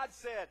 when God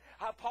said,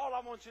 Paul,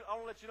 I want to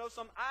let you know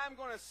something. I'm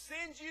going to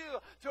send you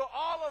to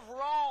all of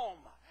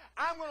Rome.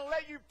 I'm going to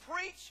let you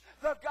preach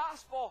the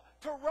gospel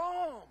to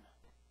Rome.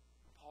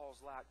 Paul's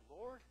like,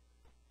 Lord,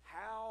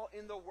 how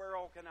in the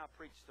world can I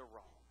preach to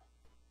Rome?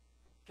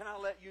 Can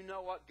I let you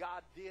know what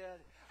God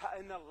did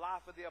in the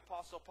life of the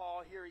Apostle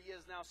Paul? Here he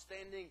is now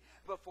standing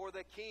before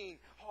the king.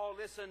 Oh,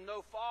 listen,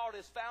 no fault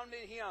is found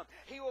in him.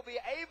 He will be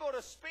able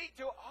to speak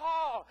to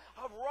all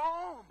of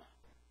Rome.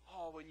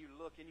 Oh, when you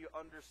look and you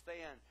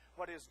understand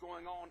what is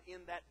going on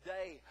in that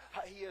day,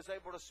 he is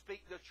able to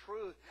speak the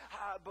truth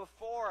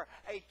before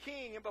a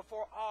king and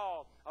before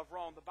all of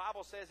Rome. The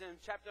Bible says in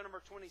chapter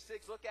number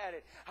 26, look at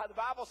it. The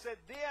Bible said,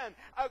 Then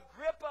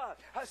Agrippa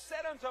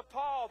said unto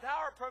Paul, Thou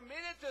art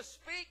permitted to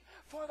speak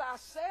for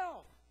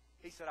thyself.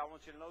 He said, I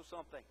want you to know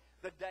something.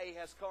 The day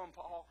has come,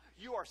 Paul.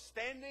 You are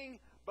standing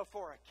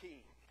before a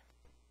king.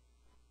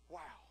 Wow.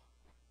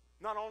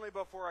 Not only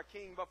before a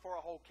king, but before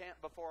a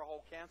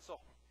whole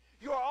council.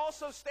 You are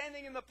also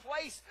standing in the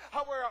place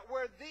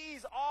where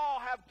these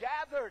all have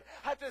gathered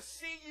to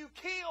see you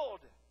killed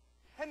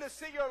and to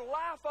see your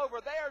life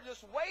over. They are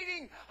just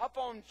waiting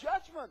upon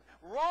judgment.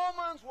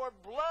 Romans were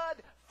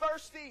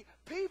bloodthirsty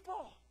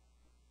people.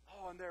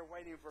 Oh, and they're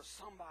waiting for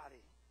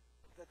somebody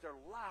that their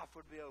life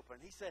would be open.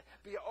 He said,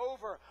 be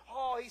over.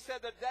 Oh, he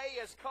said, the day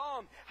has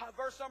come.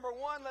 Verse number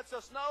 1 lets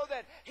us know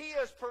that he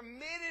is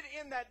permitted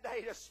in that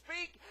day to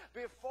speak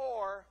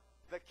before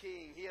the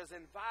king. He is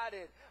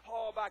invited,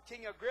 by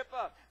King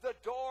Agrippa. The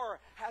door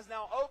has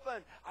now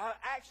opened.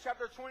 Acts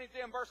chapter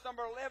 23 and verse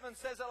number 11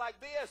 says it like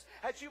this,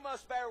 that you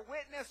must bear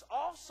witness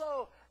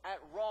also at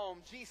Rome.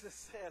 Jesus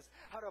says,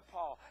 how to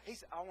Paul? He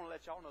said, I want to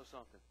let y'all know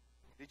something.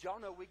 Did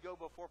y'all know we go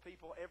before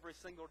people every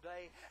single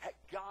day?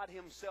 God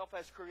himself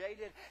has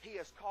created. He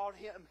has called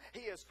him.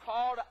 He has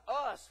called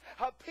us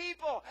a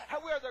people.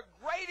 And we are the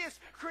greatest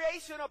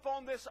creation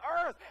upon this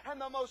earth and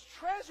the most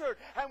treasured.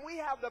 And we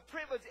have the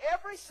privilege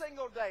every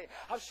single day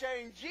of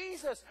sharing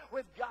Jesus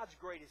with God's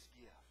greatest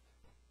gift.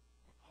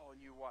 Oh,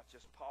 and you watch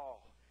as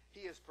Paul.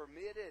 He is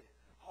permitted.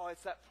 Oh,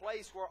 it's that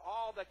place where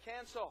all the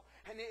council,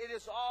 and it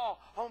is all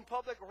on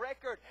public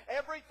record.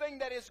 Everything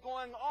that is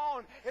going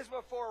on is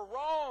before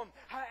Rome,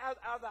 out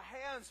of the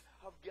hands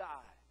of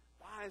God.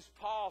 Why is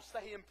Paul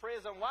stay in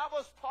prison? Why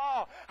was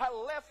Paul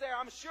left there?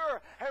 I'm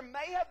sure there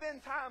may have been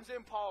times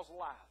in Paul's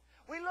life.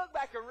 We look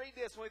back and read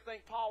this and we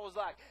think Paul was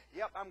like,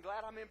 yep, I'm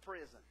glad I'm in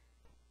prison.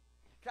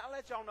 Can I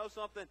let y'all know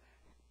something?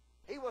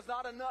 He was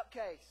not a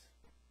nutcase.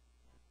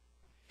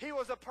 He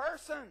was a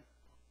person.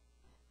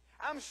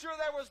 I'm sure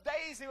there was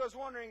days he was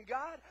wondering,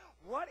 God,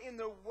 what in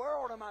the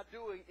world am I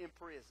doing in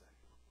prison?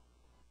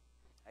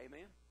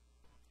 Amen?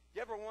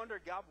 You ever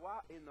wonder, God,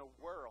 what in the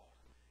world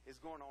is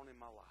going on in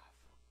my life?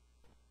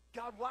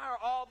 God, why are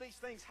all these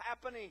things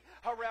happening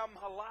around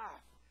my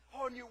life?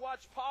 Oh, and you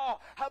watch Paul.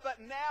 How about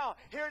now?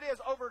 Here it is,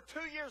 over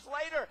 2 years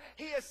later.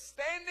 He is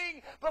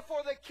standing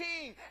before the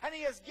king, and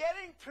he is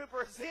getting to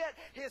present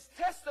his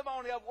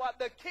testimony of what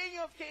the King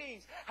of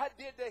Kings had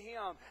did to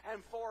him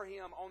and for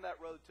him on that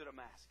road to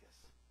Damascus.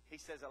 He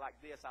says it like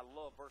this. I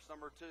love verse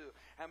number 2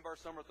 and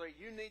verse number 3.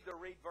 You need to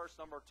read verse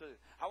number 2.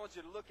 I want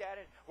you to look at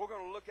it. We're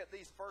going to look at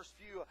these first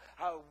few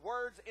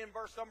words in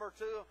verse number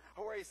 2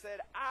 where he said,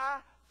 I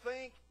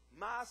think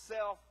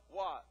myself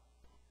what?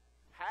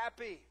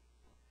 Happy.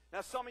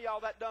 Now, some of y'all,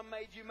 that done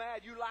made you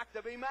mad. You like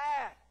to be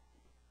mad.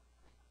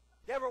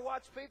 You ever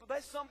watch people?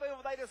 There's some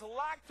people, they just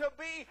like to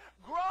be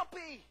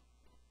grumpy.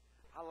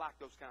 I like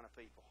those kind of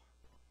people.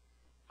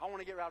 I want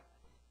to get right.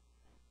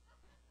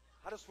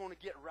 I just want to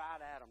get right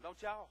at them. Don't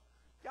y'all?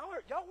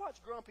 Y'all watch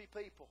grumpy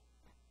people.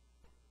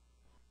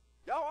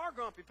 Y'all are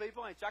grumpy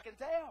people, ain't you? I can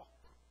tell.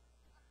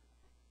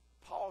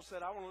 Paul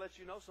said, I want to let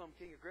you know something,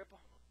 King Agrippa.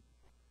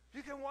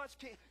 You can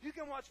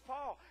watch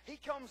Paul. He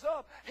comes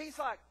up. He's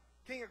like,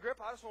 King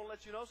Agrippa, I just want to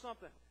let you know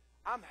something.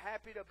 I'm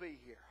happy to be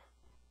here.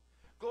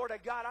 Glory to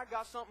God, I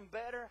got something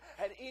better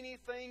than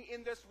anything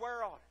in this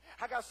world.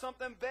 I got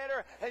something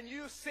better than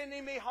you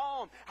sending me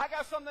home. I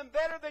got something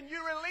better than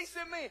you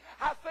releasing me.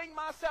 I think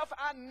myself,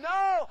 I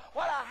know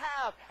what I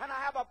have, and I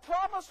have a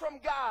promise from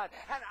God,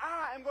 and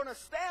I am going to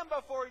stand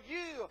before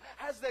you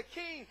as the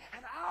king,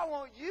 and I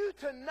want you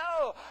to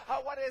know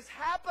what has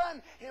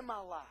happened in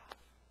my life.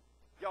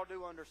 Y'all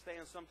do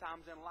understand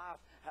sometimes in life,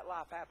 that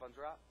life happens,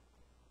 right?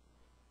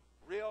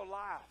 Real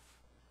life,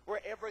 where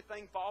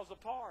everything falls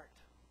apart.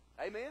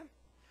 Amen?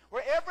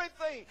 Where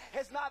everything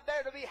is not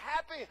there to be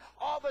happy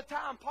all the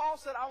time. Paul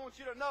said, I want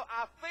you to know,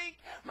 I think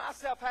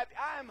myself happy.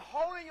 I am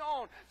holding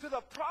on to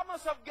the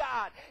promise of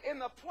God in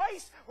the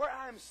place where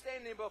I am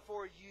standing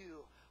before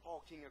you.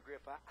 Oh, King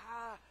Agrippa,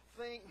 I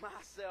think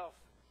myself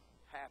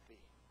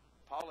happy.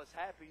 Paul is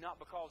happy not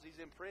because he's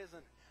in prison.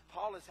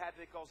 Paul is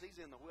happy because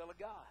he's in the will of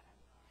God.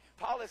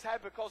 Paul is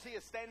happy because he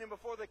is standing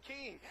before the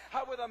king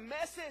with a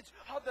message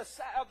of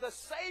the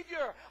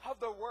Savior of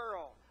the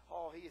world.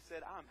 Oh, he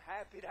said, I'm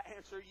happy to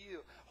answer you.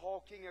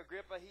 Oh, King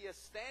Agrippa, he is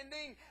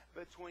standing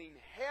between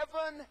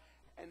heaven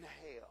and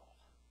hell.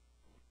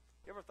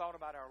 You ever thought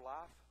about our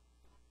life?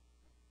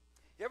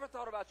 You ever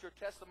thought about your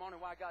testimony,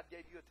 why God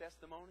gave you a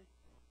testimony?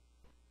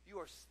 You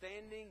are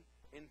standing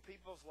in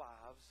people's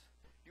lives.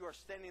 You are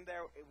standing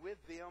there with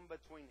them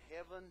between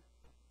heaven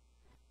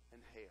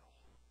and hell.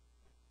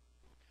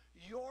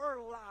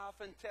 Your life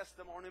and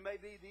testimony may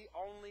be the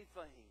only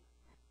thing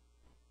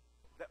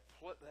that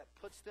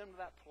puts them to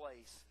that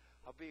place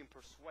of being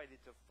persuaded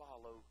to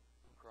follow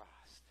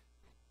Christ.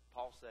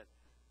 Paul said,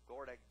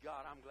 glory to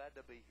God, I'm glad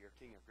to be here,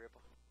 King Agrippa.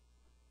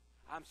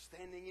 I'm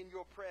standing in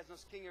your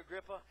presence, King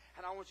Agrippa,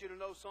 and I want you to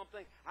know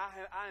something.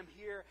 I am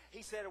here.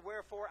 He said,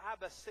 wherefore I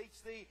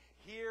beseech thee,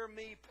 hear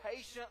me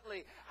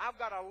patiently. I've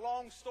got a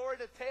long story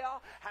to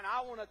tell, and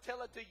I want to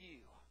tell it to you.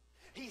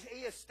 He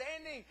is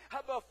standing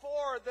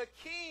before the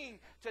king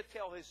to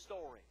tell his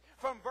story.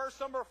 From verse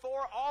number 4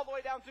 all the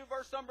way down through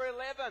verse number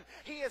 11,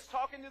 he is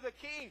talking to the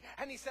king,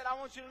 and he said, I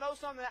want you to know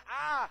something, that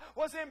I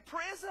was in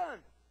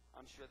prison.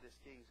 I'm sure this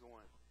king's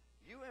going,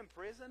 you in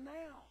prison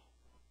now?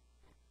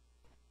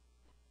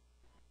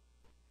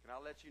 Can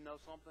I let you know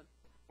something?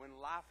 When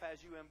life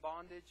has you in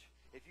bondage,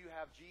 if you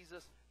have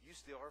Jesus, you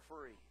still are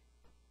free.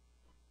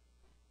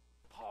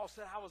 Paul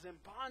said, I was in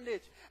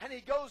bondage. And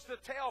he goes to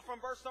tell from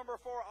verse number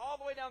 4 all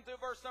the way down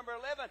through verse number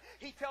 11.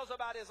 He tells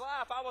about his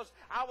life. I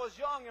was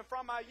young, and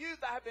from my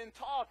youth I have been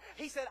taught.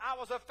 He said, I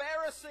was a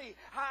Pharisee.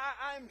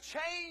 I'm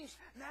changed.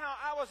 Now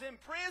I was in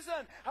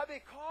prison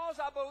because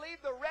I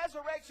believed the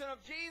resurrection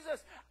of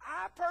Jesus.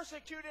 I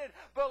persecuted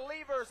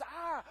believers.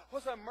 I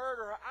was a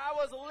murderer. I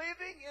was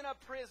living in a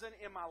prison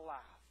in my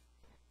life.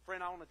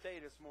 Friend, I want to tell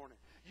you this morning,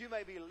 you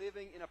may be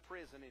living in a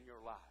prison in your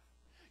life.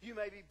 You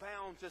may be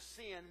bound to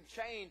sin,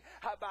 chained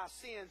by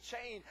sin,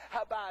 chained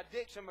by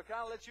addiction. But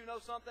can I let you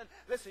know something?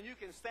 Listen, you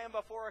can stand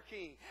before a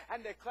king and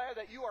declare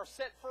that you are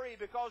set free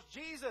because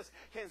Jesus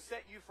can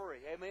set you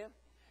free. Amen?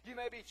 You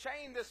may be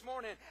chained this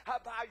morning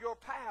by your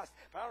past.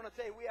 But I want to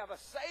tell you, we have a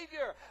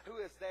Savior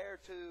who is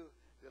there to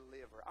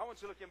deliver. I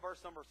want you to look in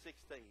verse number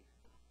 16.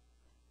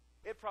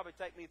 It'd probably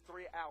take me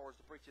 3 hours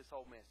to preach this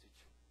whole message.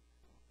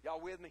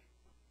 Y'all with me?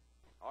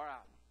 All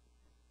right.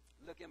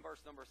 Look in verse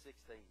number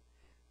 16.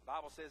 The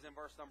Bible says in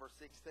verse number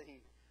 16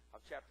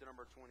 of chapter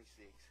number 26.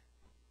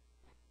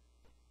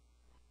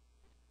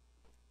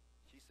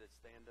 She said,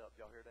 stand up.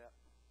 Y'all hear that?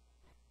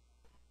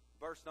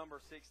 Verse number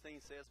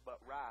 16 says,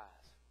 but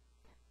rise.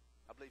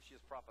 I believe she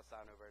is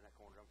prophesying over in that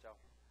corner, don't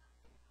y'all?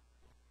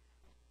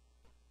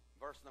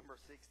 Verse number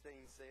 16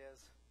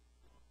 says,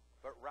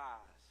 but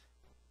rise,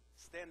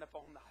 stand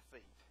upon thy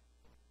feet.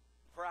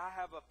 For I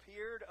have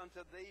appeared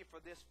unto thee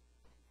for this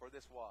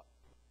what?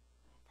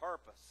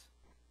 Purpose.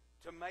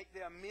 To make thee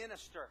a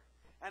minister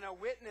and a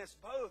witness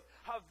both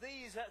of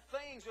these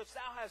things which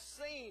thou hast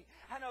seen,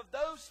 and of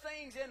those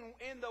things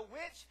in the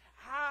which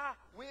I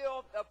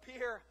will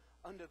appear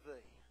unto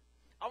thee.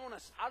 I want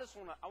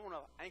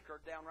to anchor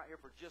down right here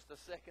for just a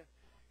second.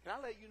 Can I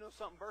let you know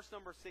something? Verse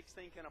number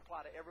 16 can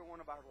apply to every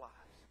one of our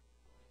lives.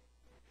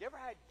 You ever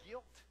had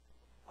guilt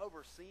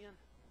over sin?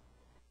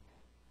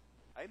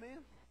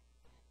 Amen?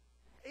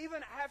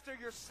 Even after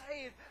you're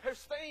saved, there's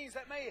things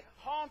that may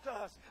haunt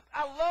us.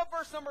 I love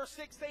verse number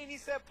 16. He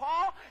said,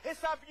 Paul,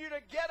 it's time for you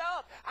to get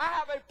up. I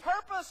have a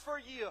purpose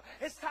for you.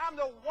 It's time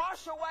to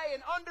wash away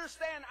and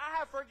understand I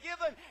have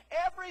forgiven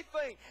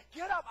everything.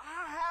 Get up.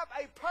 I have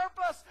a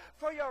purpose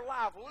for your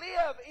life.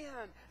 Live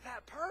in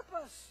that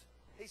purpose.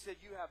 He said,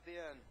 you have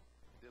been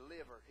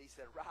delivered. He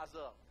said, rise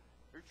up.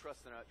 You're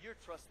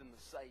trusting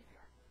the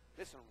Savior.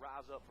 Listen,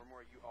 rise up from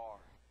where you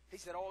are. He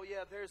said, oh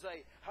yeah, there's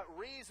a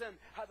reason.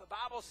 The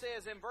Bible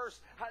says in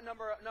verse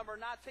number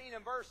 19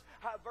 and verse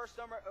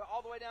number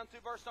all the way down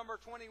through verse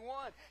number 21.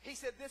 He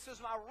said, this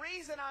is my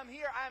reason I'm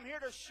here. I'm here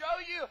to show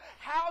you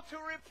how to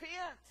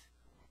repent.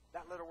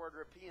 That little word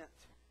repent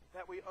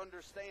that we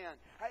understand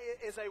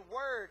is a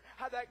word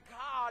that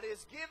God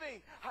is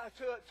giving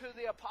to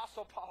the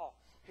Apostle Paul.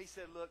 He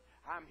said, look,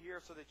 I'm here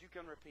so that you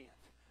can repent.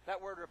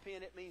 That word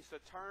repent, it means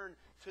to turn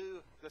to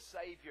the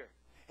Savior.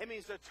 It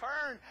means to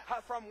turn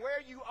from where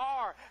you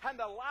are and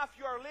the life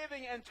you are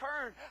living and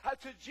turn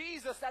to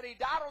Jesus, that He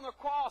died on the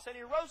cross and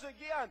He rose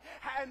again,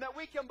 and that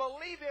we can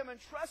believe Him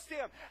and trust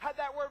Him.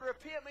 That word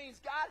repent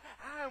means, God,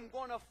 I'm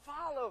going to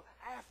follow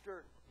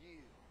after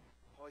you.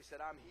 Oh, He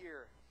said, I'm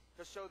here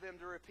to show them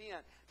to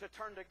repent, to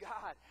turn to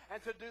God,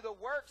 and to do the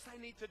works they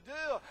need to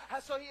do.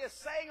 So He is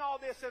saying all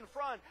this in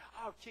front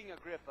of King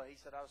Agrippa. He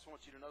said, I just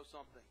want you to know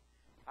something.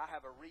 I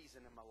have a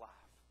reason in my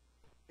life.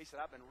 He said,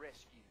 I've been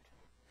rescued.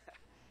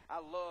 I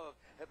love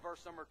at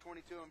verse number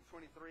 22 and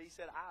 23, he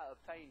said, I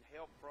obtained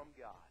help from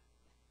God.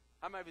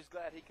 How many of you is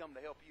glad He come to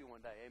help you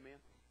one day? Amen?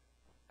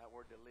 That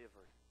word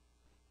delivered.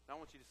 And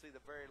I want you to see the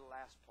very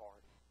last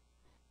part.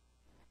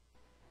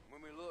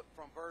 When we look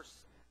from verse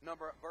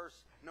number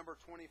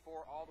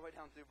 24 all the way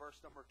down through verse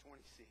number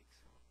 26.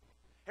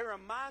 It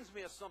reminds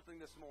me of something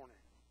this morning.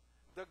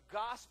 The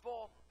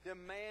gospel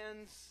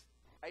demands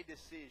a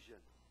decision.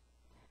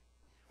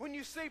 When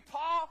you see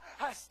Paul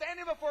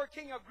standing before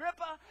King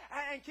Agrippa,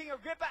 and King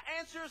Agrippa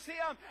answers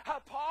him,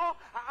 Paul,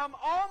 I'm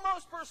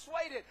almost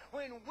persuaded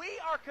when we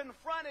are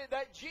confronted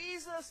that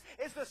Jesus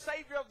is the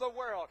Savior of the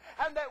world,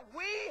 and that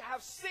we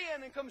have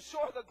sinned and come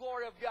short of the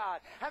glory of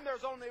God, and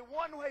there's only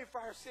one way for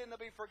our sin to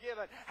be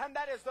forgiven, and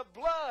that is the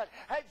blood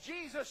that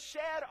Jesus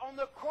shed on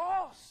the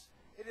cross.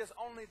 It is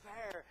only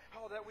there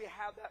that we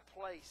have that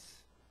place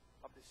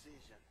of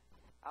decision.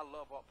 I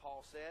love what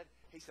Paul said.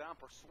 He said, I'm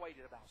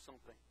persuaded about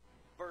something.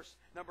 verse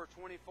number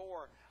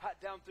 24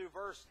 down through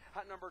verse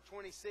number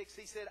 26.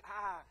 He said,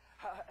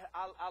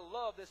 I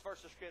love this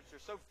verse of Scripture.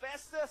 So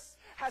Festus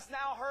has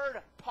now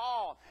heard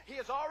Paul. He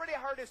has already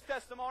heard his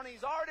testimony.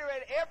 He's already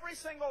read every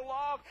single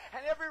log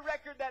and every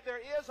record that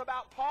there is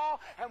about Paul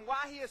and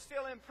why he is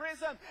still in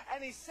prison.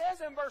 And he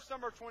says in verse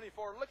number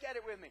 24, look at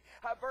it with me,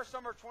 verse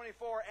number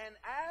 24, and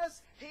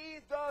as he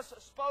thus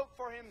spoke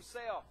for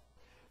himself,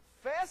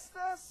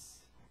 Festus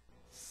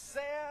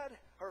said,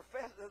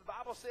 the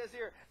Bible says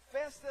here,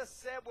 Festus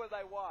said with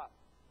a what?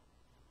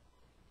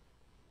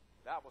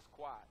 That was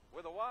quiet.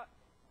 With a what?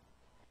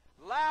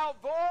 Loud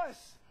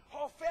voice.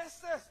 Oh,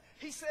 Festus,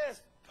 he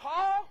says,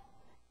 Paul,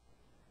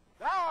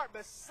 thou art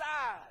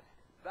beside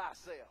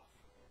thyself.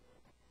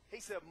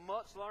 He said,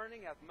 much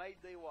learning hath made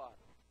thee what?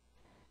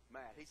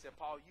 Mad. He said,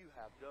 Paul, you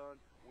have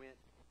went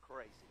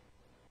crazy.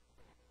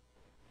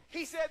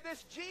 He said,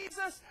 this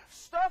Jesus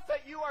stuff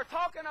that you are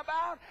talking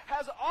about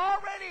has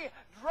already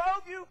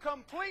drove you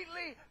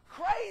completely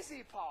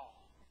crazy, Paul.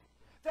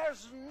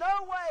 There's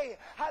no way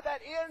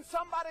that in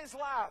somebody's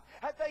life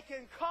that they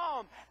can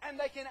come and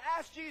they can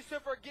ask Jesus to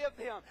forgive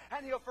them,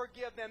 and He'll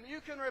forgive them.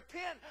 You can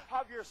repent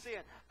of your sin.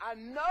 I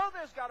know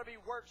there's got to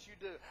be works you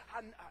do.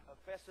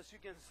 Festus,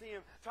 you can see him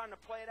trying to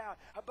play it out.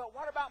 But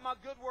what about my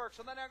good works?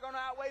 And then they're going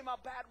to outweigh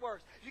my bad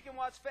works. You can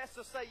watch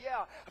Festus say,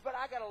 yeah, but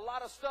I got a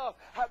lot of stuff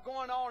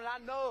going on, and I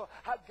know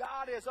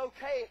God is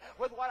okay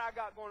with what I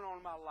got going on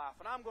in my life,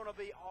 and I'm going to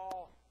be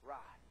all right.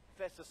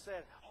 Festus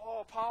said,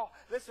 oh, Paul,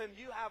 listen,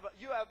 you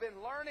have been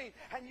learning,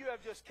 and you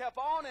have just kept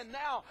on, and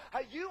now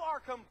you are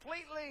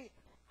completely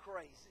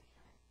crazy.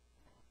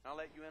 I'll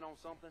let you in on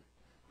something.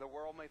 The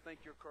world may think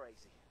you're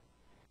crazy.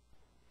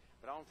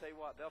 But I'll tell you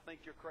what, they'll think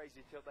you're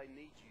crazy till they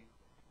need you.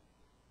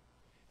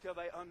 Till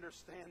they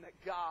understand that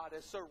God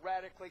has so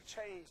radically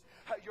changed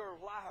your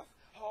life.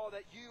 Oh,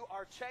 that you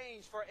are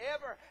changed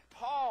forever.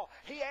 Paul,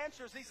 he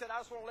answers, he said, I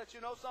just want to let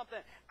you know something.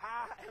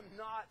 I am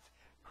not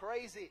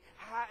crazy.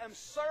 I am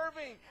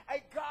serving a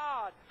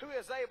God who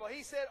is able.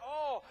 He said,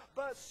 oh,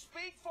 but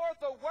speak forth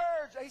the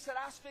words. He said,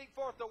 I speak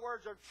forth the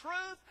words of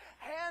truth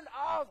and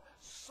of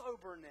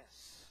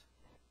soberness.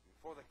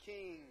 For the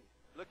king,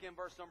 look in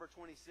verse number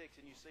 26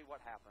 and you see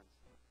what happens.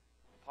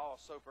 Paul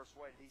is so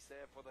persuaded. He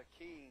said, for the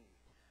king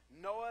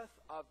knoweth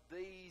of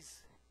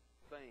these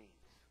things.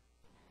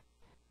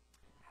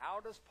 How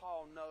does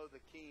Paul know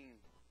the king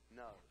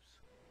knows?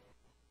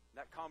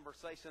 That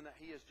conversation that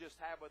he has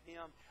just had with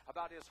him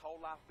about his whole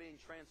life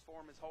being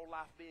transformed, his whole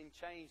life being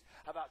changed,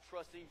 about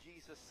trusting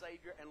Jesus,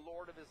 Savior and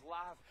Lord of his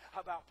life,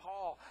 about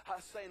Paul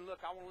saying, look,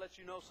 I want to let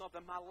you know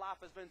something. My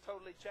life has been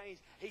totally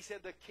changed. He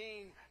said the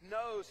king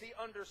knows, he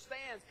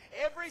understands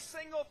every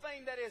single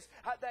thing that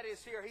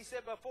is here. He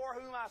said, before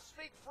whom I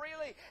speak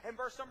freely, in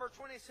verse number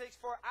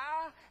 26, for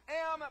I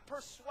am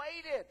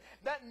persuaded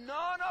that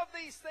none of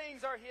these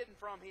things are hidden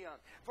from him.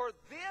 For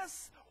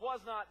this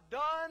was not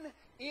done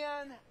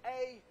in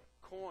a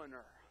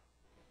corner.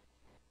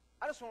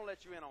 I just want to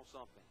let you in on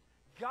something.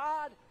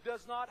 God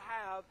does not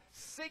have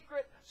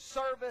secret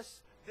service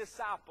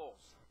disciples.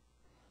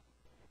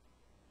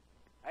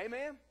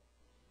 Amen?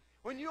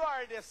 When you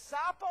are a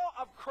disciple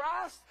of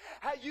Christ,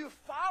 you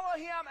follow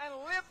Him and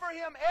live for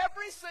Him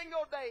every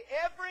single day,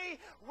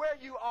 everywhere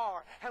you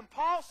are. And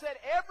Paul said,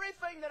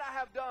 everything that I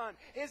have done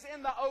is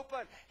in the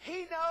open.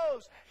 He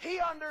knows. He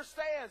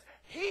understands.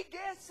 He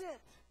gets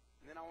it.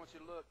 And then I want you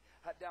to look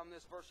down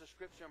this verse of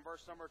Scripture in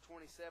verse number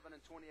 27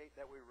 and 28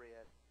 that we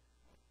read.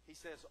 He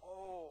says,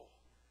 oh,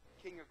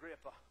 King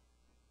Agrippa,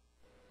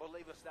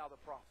 believest thou the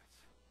prophets?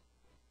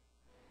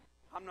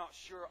 I'm not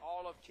sure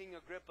all of King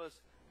Agrippa's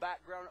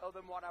background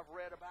other than what I've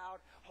read about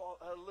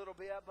a little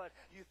bit, but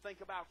you think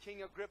about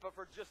King Agrippa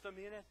for just a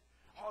minute.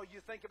 Oh,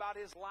 you think about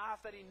his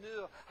life, that he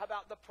knew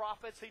about the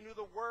prophets. He knew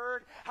the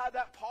word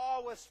that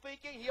Paul was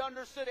speaking. He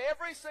understood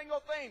every single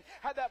thing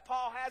that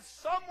Paul had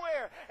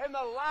somewhere in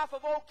the life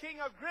of old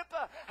King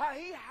Agrippa.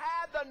 He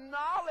had the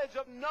knowledge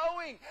of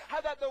knowing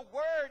that the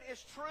word is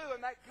true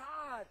and that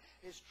God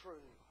is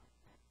true.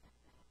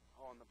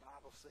 Oh, and the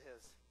Bible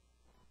says,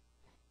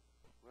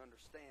 we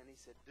understand. He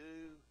said,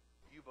 do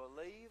you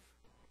believe?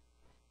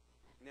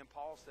 And then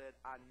Paul said,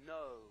 I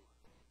know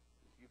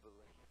you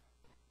believe.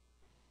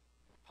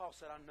 Paul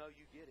said, I know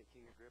you get it,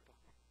 King Agrippa.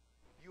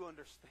 You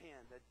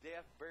understand the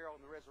death, burial,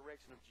 and the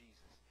resurrection of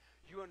Jesus.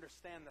 You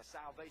understand the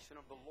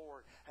salvation of the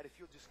Lord, that if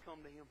you'll just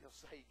come to Him, He'll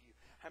save you.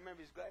 I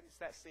remember He's glad it's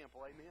that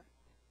simple, amen?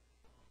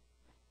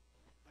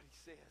 But he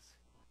says,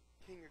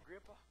 King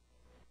Agrippa,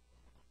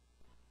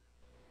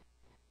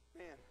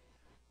 man,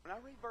 when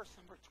I read verse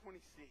number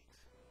 26,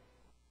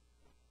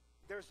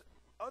 there's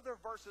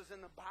other verses in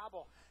the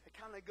Bible that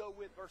kind of go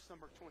with verse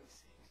number 26.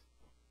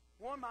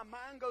 One, my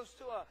mind goes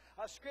to a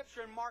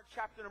scripture in Mark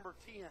chapter number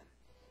 10,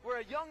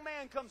 where a young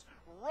man comes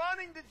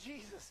running to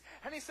Jesus,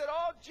 and he said,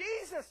 oh,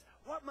 Jesus,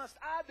 what must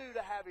I do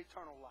to have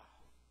eternal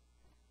life?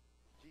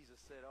 Jesus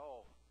said,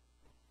 oh,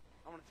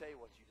 I'm going to tell you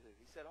what you do.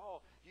 He said, oh,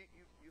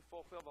 you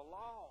fulfill the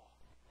law.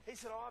 He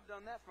said, oh, I've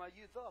done that from my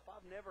youth up.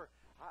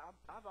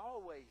 I've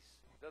always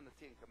done the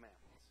 10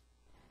 Commandments.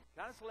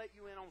 Can I just let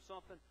you in on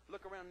something?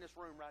 Look around in this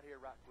room right here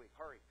right quick.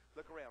 Hurry.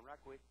 Look around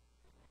right quick.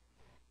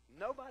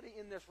 Nobody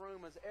in this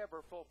room has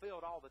ever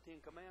fulfilled all the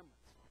 10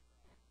 commandments.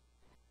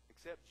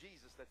 Except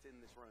Jesus that's in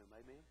this room.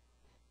 Amen?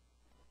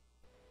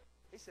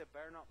 He said,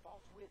 bear not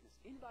false witness.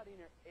 Anybody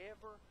in here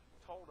ever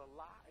told a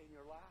lie in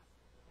your life?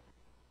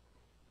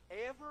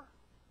 Ever?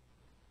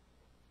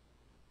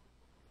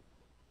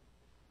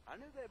 I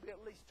knew there'd be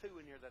at least 2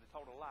 in here that had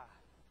told a lie.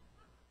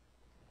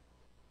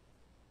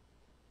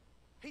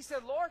 He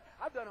said, Lord,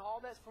 I've done all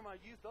that from my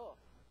youth up.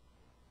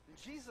 And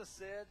Jesus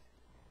said,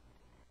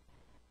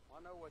 well,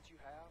 I know what you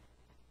have.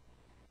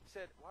 He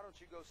said, why don't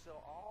you go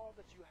sell all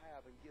that you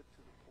have and give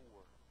to the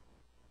poor?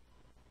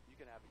 You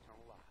can have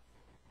eternal life.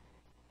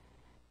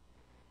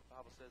 The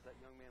Bible says that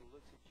young man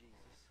looks at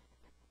Jesus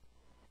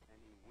and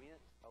he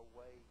went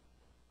away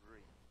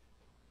grieved.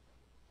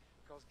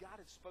 Because God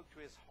had spoke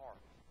to his heart.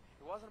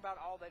 It wasn't about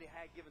all that he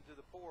had given to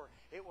the poor.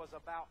 It was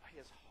about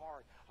his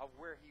heart of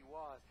where he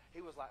was.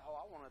 He was like, oh,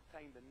 I want to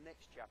attain the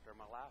next chapter of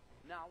my life.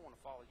 Now I want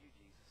to follow you,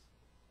 Jesus.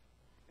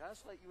 Can I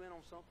just let you in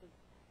on something?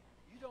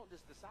 You don't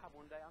just decide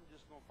one day, I'm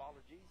just going to follow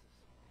Jesus.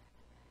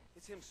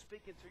 It's him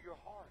speaking to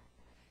your heart.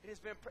 It has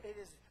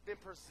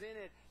been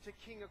presented to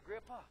King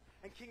Agrippa.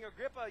 And King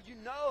Agrippa, you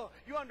know,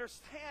 you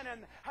understand.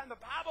 And the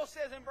Bible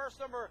says in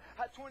verse number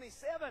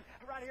 27,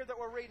 right here that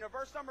we're reading, or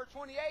verse number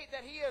 28,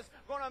 that he is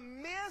going to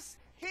miss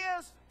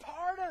his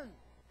pardon.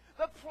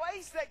 The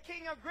place that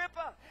King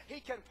Agrippa, he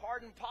can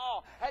pardon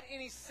Paul at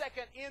any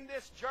second in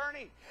this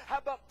journey.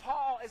 But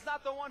Paul is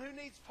not the one who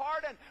needs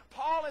pardon.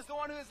 Paul is the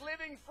one who is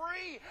living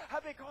free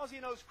because he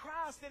knows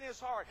Christ in his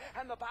heart.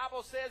 And the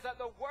Bible says that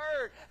the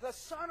Word, the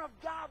Son of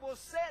God, will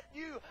set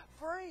you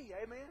free.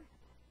 Amen?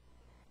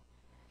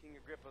 King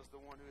Agrippa is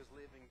the one who is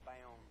living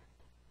bound.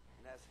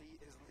 And as he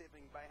is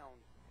living bound,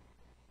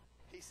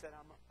 he said,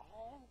 I'm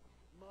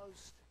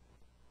almost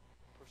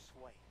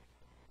persuaded.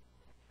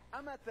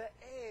 I'm at the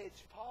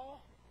edge,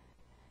 Paul.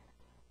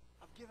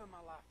 I've given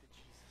my life to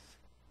Jesus.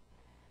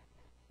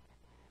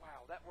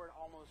 Wow, that word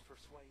almost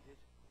persuaded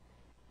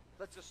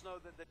lets us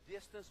know that the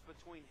distance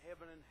between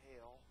heaven and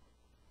hell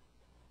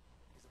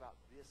is about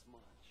this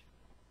much.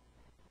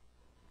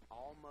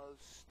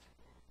 Almost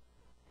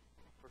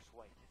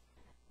persuaded.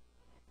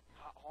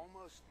 I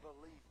almost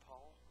believe,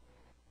 Paul.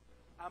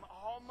 I'm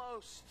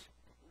almost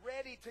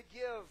ready to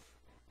give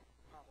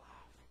my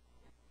life.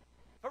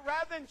 But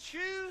rather than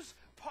choose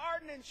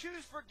pardon and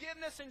choose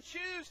forgiveness and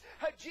choose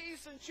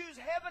Jesus and choose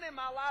heaven in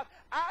my life,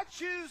 I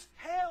choose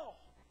hell.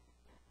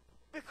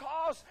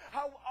 Because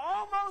I'm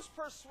almost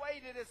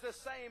persuaded is the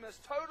same as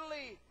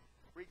totally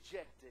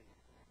rejecting.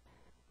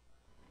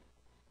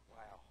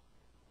 Wow.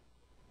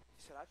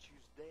 He said, I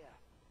choose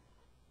death.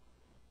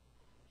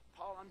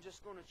 Paul, I'm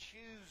just going to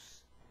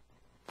choose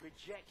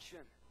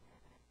rejection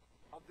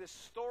of this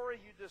story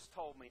you just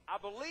told me. I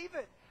believe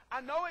it.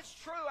 I know it's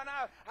true, and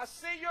I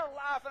see your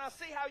life, and I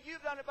see how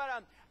you've done it, but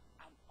I'm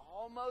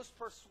almost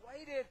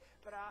persuaded,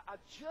 but I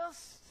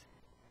just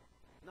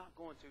not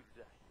going to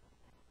today.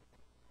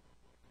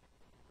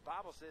 The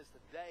Bible says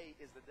today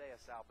is the day of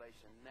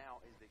salvation.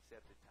 Now is the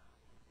accepted time.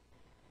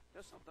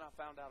 You know something I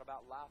found out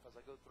about life as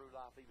I go through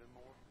life even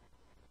more?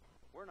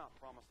 We're not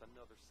promised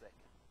another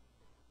second.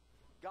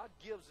 God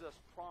gives us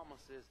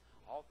promises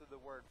all through the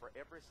Word for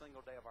every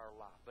single day of our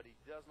life, but He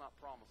does not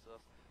promise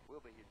us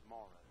we'll be here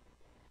tomorrow.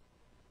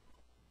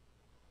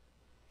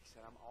 He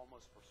said, I'm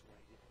almost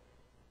persuaded.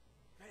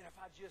 Man, if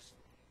I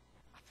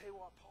tell you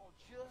what, Paul,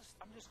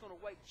 I'm just going to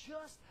wait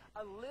just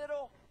a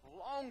little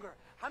longer.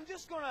 I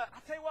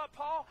tell you what,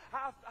 Paul,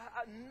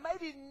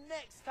 maybe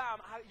next time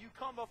you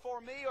come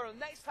before me or the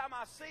next time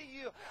I see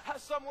you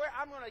somewhere,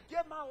 I'm going to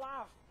give my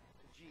life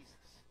to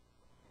Jesus.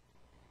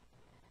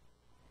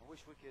 I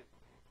wish we could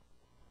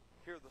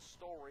hear the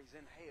stories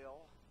in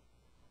hell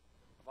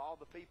of all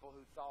the people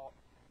who thought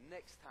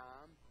next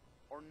time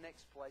or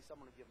next place I'm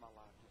going to give my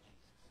life to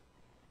Jesus.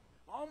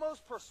 I'm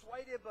almost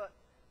persuaded, but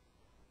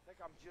I think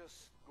I'm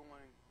just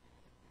going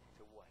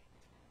to wait.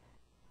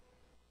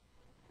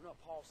 You know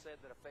what Paul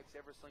said that affects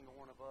every single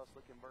one of us?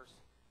 Look in verse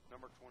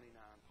number 29.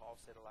 Paul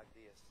said it like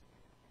this.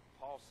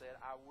 Paul said,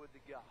 I would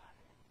to God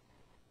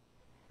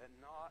that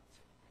not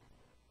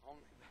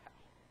only thou,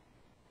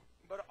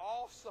 but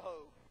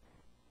also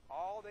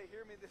all that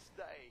hear me this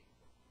day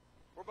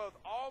were both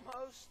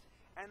almost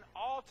and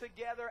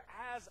altogether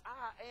as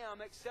I am,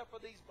 except for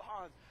these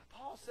bonds.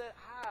 Paul said,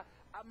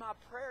 my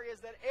prayer is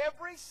that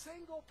every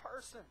single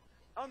person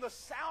on the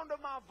sound of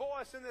my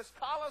voice in this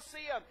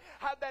Colosseum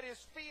that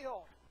is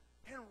filled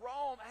in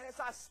Rome, and as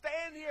I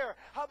stand here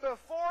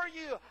before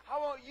you, I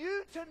want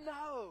you to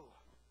know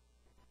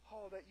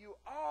that you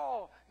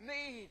all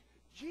need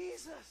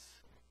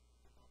Jesus.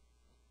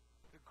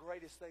 The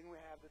greatest thing we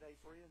have today,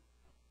 friend,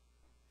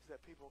 is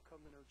that people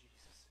come to know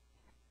Jesus.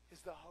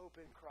 Is the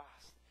hope in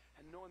Christ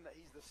and knowing that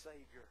He's the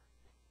Savior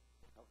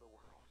of the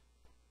world.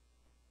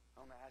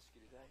 I want to ask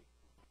you today,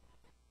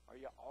 are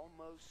you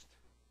almost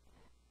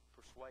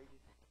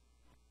persuaded?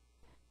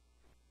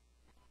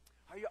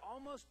 Are you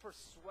almost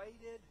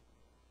persuaded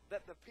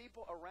that the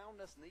people around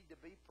us need to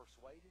be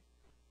persuaded?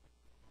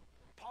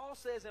 Paul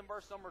says in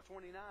verse number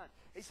 29,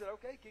 he said,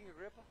 okay, King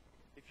Agrippa,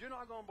 if you're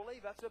not going to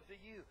believe, that's up to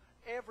you.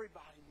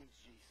 Everybody needs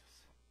Jesus.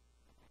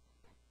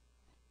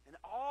 And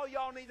all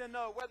y'all need to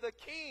know, whether the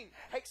king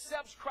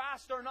accepts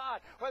Christ or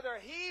not, whether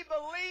he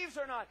believes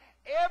or not,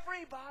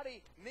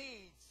 everybody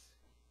needs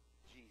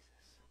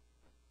Jesus.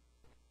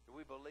 Do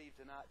we believe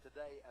tonight,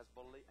 today,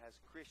 as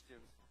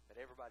Christians, that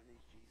everybody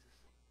needs Jesus?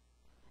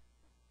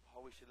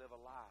 Oh, we should live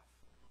a life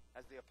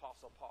as the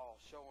Apostle Paul,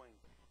 showing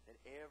that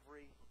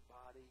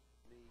everybody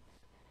needs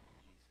Jesus.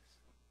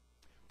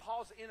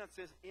 Paul's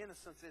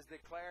innocence is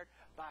declared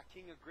by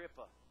King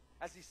Agrippa.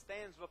 As he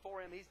stands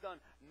before him, he's done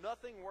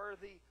nothing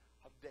worthy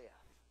of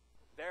death.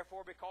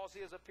 Therefore, because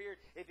he has appeared,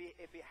 if he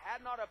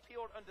had not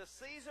appealed unto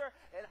Caesar,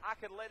 and I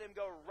could let him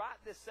go right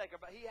this second,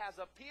 but he has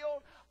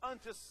appealed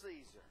unto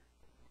Caesar.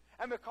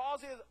 And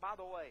because he is, by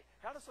the way,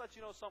 can I just let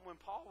you know something? When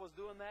Paul was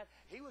doing that,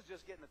 he was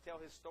just getting to tell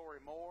his story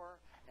more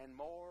and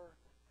more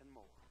and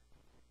more.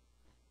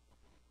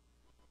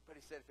 But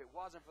he said, if it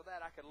wasn't for that,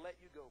 I could let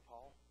you go,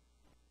 Paul.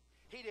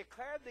 He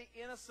declared the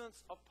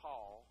innocence of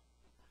Paul,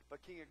 but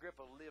King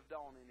Agrippa lived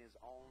on in his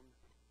own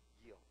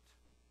guilt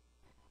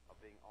of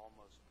being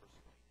almost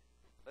persuaded.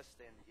 Let's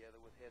stand together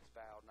with heads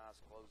bowed and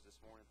eyes closed this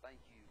morning. Thank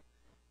you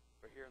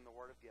for hearing the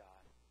Word of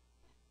God.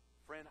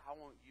 Friend, I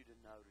want you to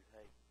know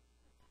today,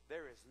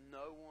 there is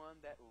no one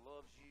that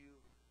loves you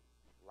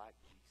like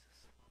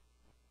Jesus.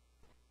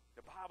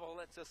 The Bible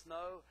lets us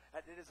know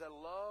that it is a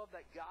love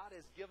that God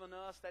has given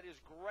us that is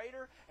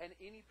greater than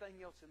anything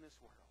else in this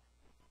world.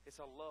 It's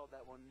a love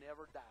that will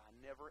never die,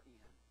 never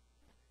end.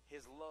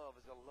 His love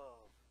is a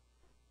love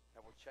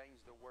that will change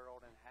the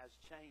world and has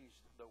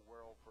changed the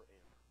world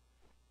forever.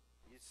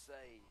 You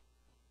say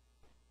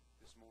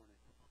this morning,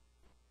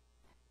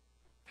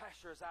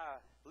 Pastor, as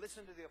I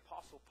listen to the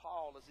Apostle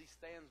Paul as he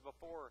stands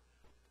before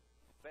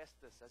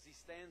Festus, as he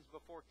stands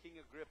before King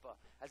Agrippa,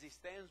 as he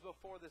stands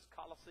before this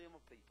Colosseum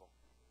of people,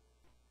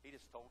 he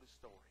just told his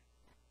story.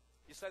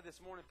 You say this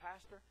morning,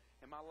 Pastor,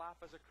 in my life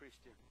as a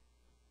Christian,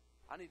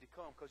 I need to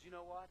come because you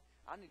know what?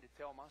 I need to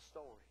tell my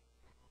story.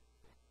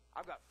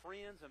 I've got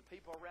friends and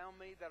people around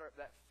me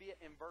that fit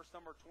in verse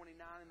number 29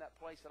 in that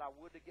place that I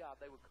would to God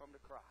they would come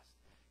to Christ.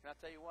 And I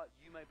tell you what,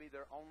 you may be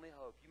their only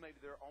hope. You may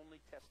be their only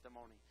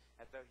testimony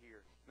that they're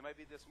here. And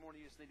maybe this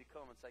morning you just need to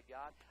come and say,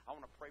 God, I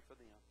want to pray for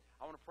them.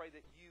 I want to pray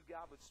that you,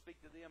 God, would speak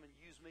to them and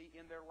use me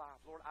in their life.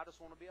 Lord, I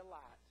just want to be a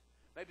light.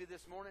 Maybe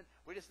this morning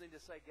we just need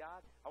to say,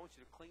 God, I want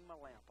you to clean my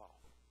lamp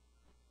off.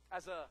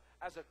 As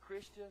a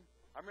Christian,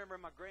 I remember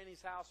in my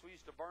granny's house we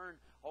used to burn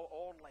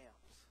old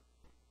lamps.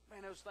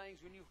 Man, those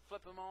things, when you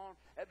flip them on,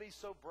 that'd be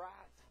so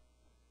bright.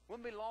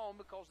 Wouldn't be long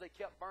because they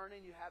kept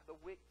burning. You have the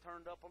wick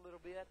turned up a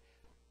little bit.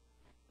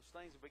 Those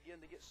things would begin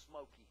to get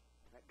smoky.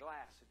 That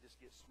glass would just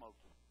get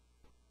smoky.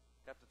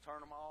 You have to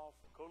turn them off,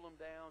 cool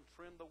them down,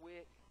 trim the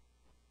wick,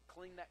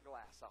 clean that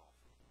glass off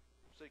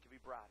so it can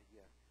be bright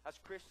again. As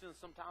Christians,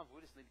 sometimes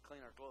we just need to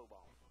clean our globe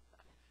off.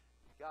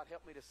 God,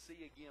 help me to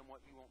see again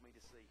what you want me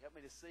to see. Help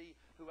me to see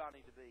who I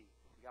need to be.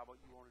 God, what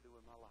you want to do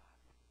in my life.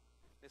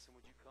 Listen,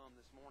 would you come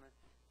this morning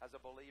as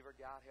a believer?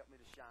 God, help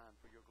me to shine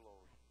for your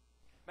glory.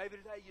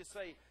 Maybe today you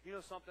say, you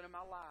know something in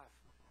my life.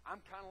 I'm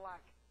kind of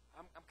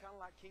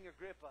like King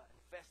Agrippa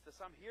and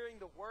Festus. I'm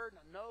hearing the word and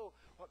I know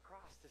what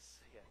Christ has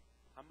said.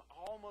 I'm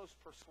almost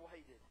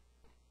persuaded.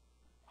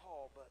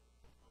 Oh, but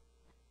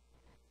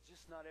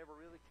just not ever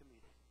really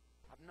committed.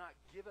 I've not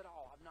given it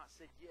all. I've not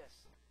said, yes,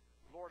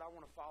 Lord, I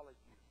want to follow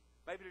you.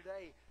 Maybe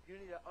today you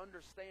need to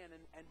understand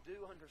and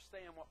do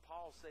understand what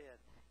Paul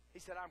said. He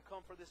said, I'm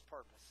come for this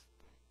purpose,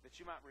 that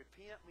you might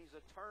repent means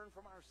to turn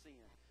from our sin.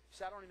 He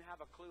said, I don't even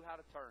have a clue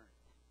how to turn.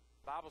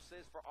 The Bible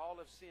says, for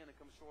all have sinned and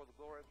come short of the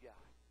glory of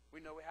God.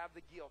 We know we have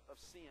the guilt of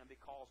sin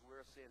because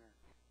we're a sinner.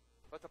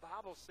 But the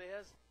Bible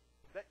says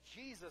that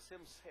Jesus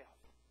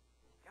himself,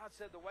 God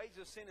said the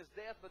wages of sin is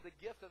death, but the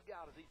gift of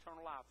God is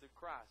eternal life through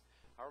Christ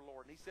our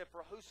Lord. And he said,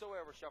 for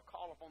whosoever shall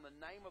call upon the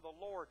name of the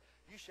Lord,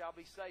 you shall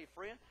be saved.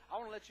 Friend,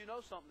 I want to let you know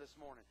something this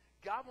morning.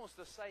 God wants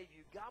to save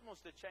you. God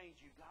wants to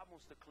change you. God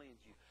wants to cleanse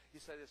you.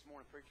 You say this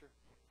morning, preacher,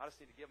 I just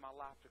need to give my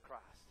life to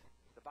Christ.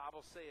 The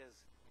Bible says,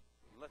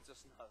 lets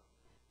us know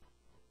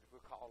if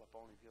we call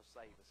upon him, he'll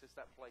save us. It's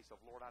that place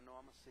of, Lord, I know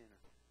I'm a sinner.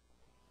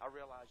 I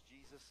realize,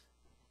 Jesus,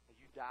 that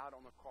you died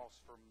on the cross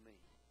for me.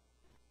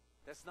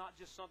 That's not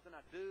just something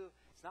I do.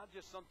 It's not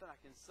just something I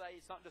can say.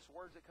 It's not just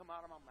words that come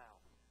out of my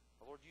mouth.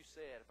 The Lord, you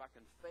said, if I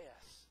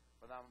confess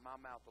with my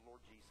mouth the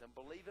Lord Jesus and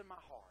believe in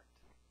my heart,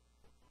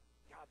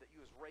 God, that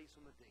you was raised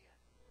from the dead,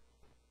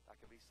 I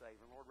can be saved.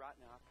 And Lord, right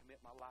now I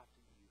commit my life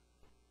to you.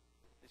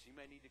 Listen, you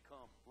may need to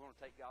come. We want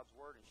to take God's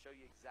word and show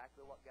you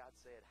exactly what God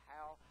said,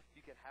 how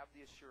you can have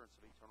the assurance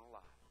of eternal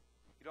life.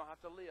 You don't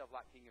have to live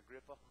like King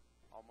Agrippa,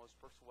 almost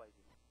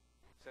persuaded.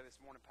 Say this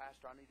morning,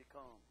 Pastor, I need to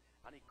come.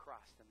 I need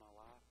Christ in my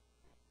life.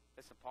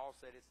 Listen, Paul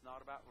said it's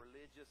not about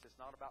religious. It's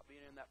not about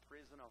being in that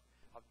prison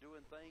of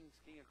doing things,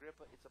 King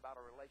Agrippa. It's about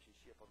a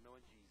relationship of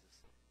knowing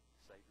Jesus,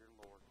 Savior and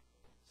Lord.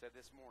 Said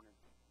this morning,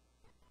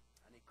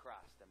 I need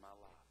Christ in my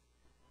life.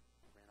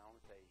 Man, I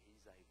want to tell you,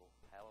 he's able.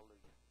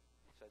 Hallelujah.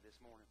 Said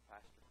this morning,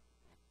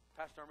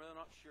 Pastor, I'm really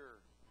not sure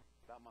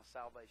about my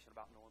salvation,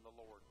 about knowing the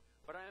Lord.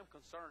 But I am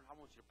concerned. I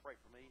want you to pray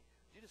for me.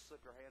 You just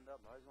slip your hand up.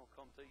 Nobody's going to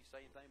come to you,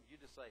 say anything. But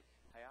you just say,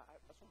 hey, I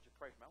just want you to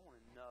pray for me. I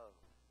want to know.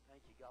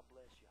 Thank you. God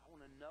bless you. I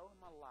want to know in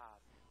my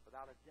life,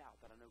 without a doubt,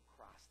 that I know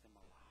Christ in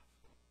my life.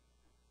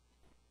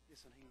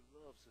 Listen, He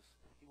loves us.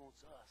 He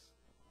wants us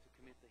to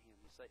commit to Him.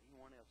 You say,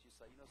 anyone else, you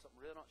say, you know something,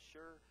 really not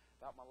sure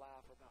about my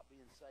life or about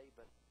being saved,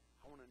 but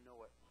I want to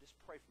know it. Just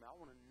pray for me. I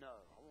want to know.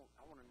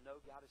 I want to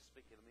know God is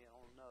speaking to me. I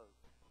want to know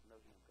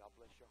Him. God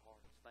bless your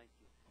hearts. Thank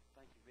you.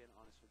 Thank you for being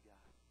honest with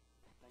God.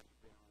 Thank you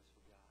for being honest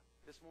with God.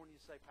 This morning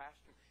you say,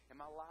 Pastor, in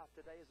my life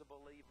today as a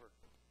believer,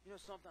 you know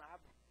something,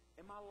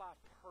 in my life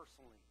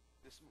personally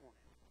this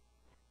morning,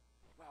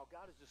 wow,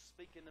 God is just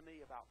speaking to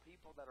me about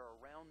people that are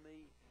around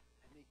me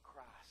and need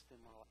Christ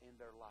in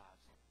their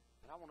lives.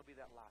 And I want to be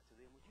that light to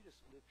them. Would you just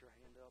lift your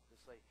hand up and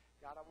say,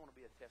 God, I want to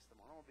be a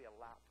testimony. I want to be a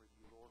light for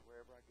you, Lord,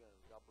 wherever I go.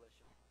 God bless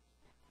your hearts.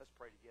 Let's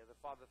pray together.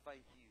 Father,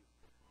 thank you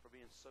for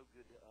being so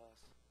good to us.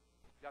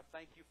 God,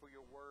 thank you for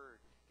your word.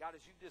 God,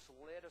 as you just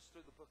led us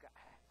through the book of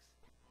Acts,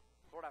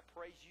 Lord, I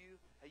praise you.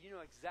 And you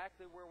know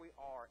exactly where we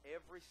are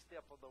every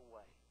step of the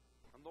way.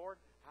 And Lord,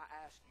 I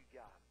ask you,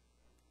 God,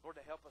 Lord,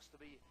 to help us to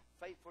be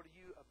faithful to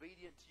you,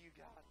 obedient to you,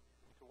 God,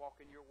 to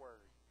walk in your word.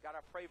 God,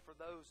 I pray for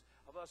those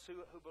of us who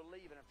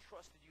believe and have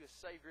trusted you as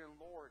Savior and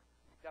Lord.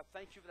 God,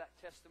 thank you for that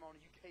testimony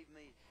you gave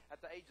me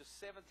at the age of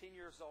 17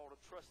 years old of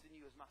trusting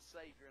you as my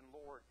Savior and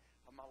Lord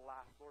of my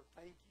life. Lord,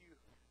 thank you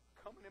for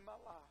coming in my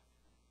life.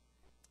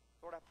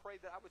 Lord, I pray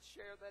that I would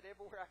share that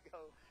everywhere I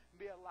go and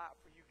be a light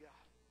for you,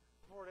 God.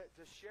 Lord,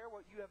 to share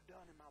what you have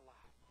done in my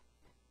life.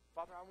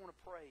 Father, I want to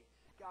pray,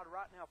 God,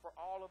 right now for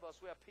all of us.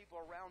 We have people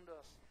around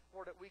us,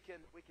 Lord, that we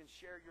can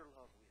share your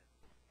love with.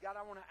 God,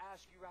 I want to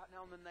ask you right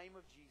now in the name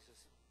of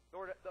Jesus,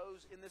 Lord, at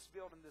those in this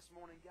building this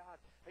morning,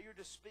 God, that you're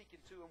just speaking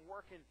to and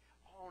working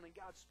on, and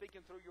God,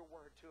 speaking through your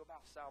word too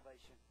about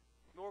salvation.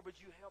 Lord, would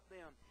you help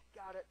them,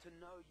 God, to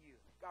know you.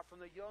 God, from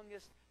the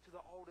youngest to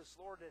the oldest,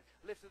 Lord, that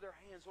lifted their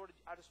hands. Lord,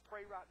 I just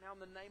pray right now in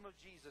the name of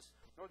Jesus,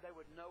 Lord, they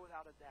would know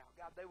without a doubt.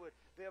 God, they would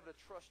be able to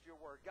trust your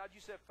word. God,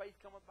 you said faith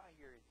cometh by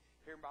hearing,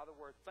 hearing by the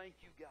word. Thank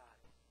you, God,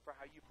 for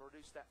how you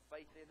produce that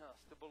faith in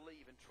us to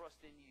believe and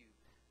trust in you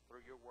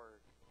through your word.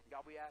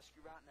 God, we ask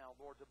you right now,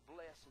 Lord, to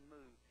bless and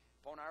move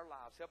upon our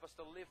lives. Help us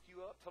to lift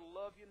you up, to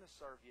love you, and to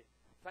serve you.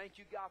 Thank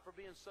you, God, for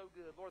being so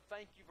good. Lord,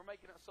 thank you for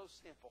making it so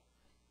simple.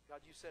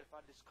 God, you said if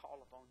I just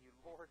call upon you,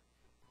 Lord,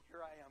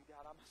 here I am,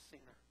 God, I'm a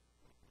sinner.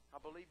 I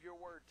believe your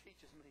word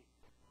teaches me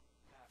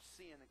that I've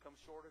sinned and come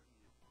short of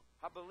you.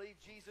 I believe,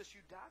 Jesus,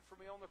 you died for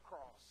me on the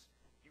cross.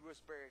 You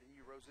was buried and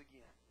you rose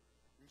again.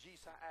 And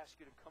Jesus, I ask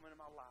you to come into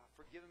my life,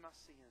 forgive me my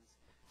sins.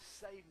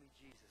 Save me,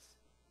 Jesus.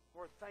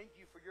 Lord, thank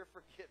you for your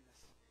forgiveness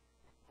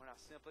when I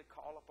simply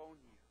call upon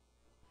you.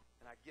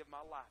 And I give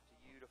my life to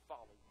you to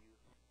follow you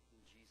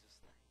in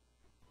Jesus' name.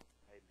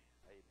 Amen.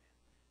 Amen.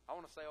 I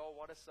want to say, oh,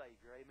 what a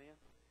Savior. Amen.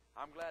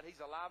 I'm glad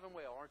he's alive and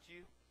well, aren't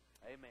you?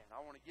 Amen. I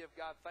want to give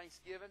God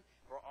thanksgiving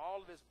for all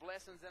of his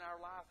blessings in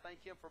our life.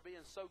 Thank him for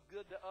being so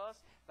good to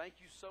us. Thank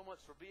you so much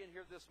for being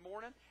here this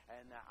morning.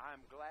 And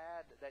I'm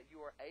glad that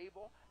you are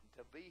able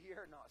to be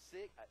here, not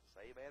sick.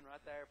 Say amen right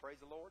there. Praise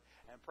the Lord.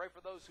 And pray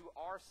for those who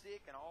are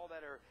sick and all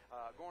that are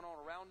going on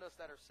around us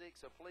that are sick.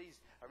 So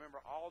please remember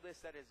all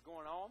this that is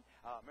going on.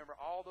 Remember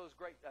all those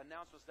great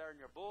announcements there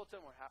in your bulletin.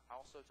 We'll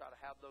also try to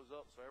have those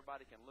up so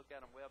everybody can look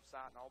at them,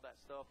 website and all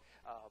that stuff.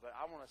 But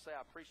I want to say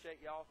I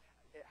appreciate y'all.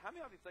 How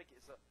many of you think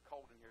it's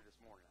cold in here this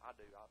morning? I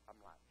do. I'm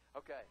like,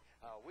 okay.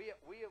 We're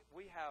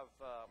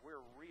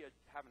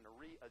having to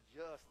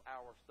readjust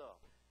our stuff.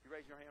 You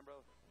raise your hand,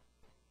 brother?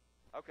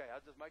 Okay, I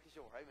was just making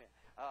sure. Amen.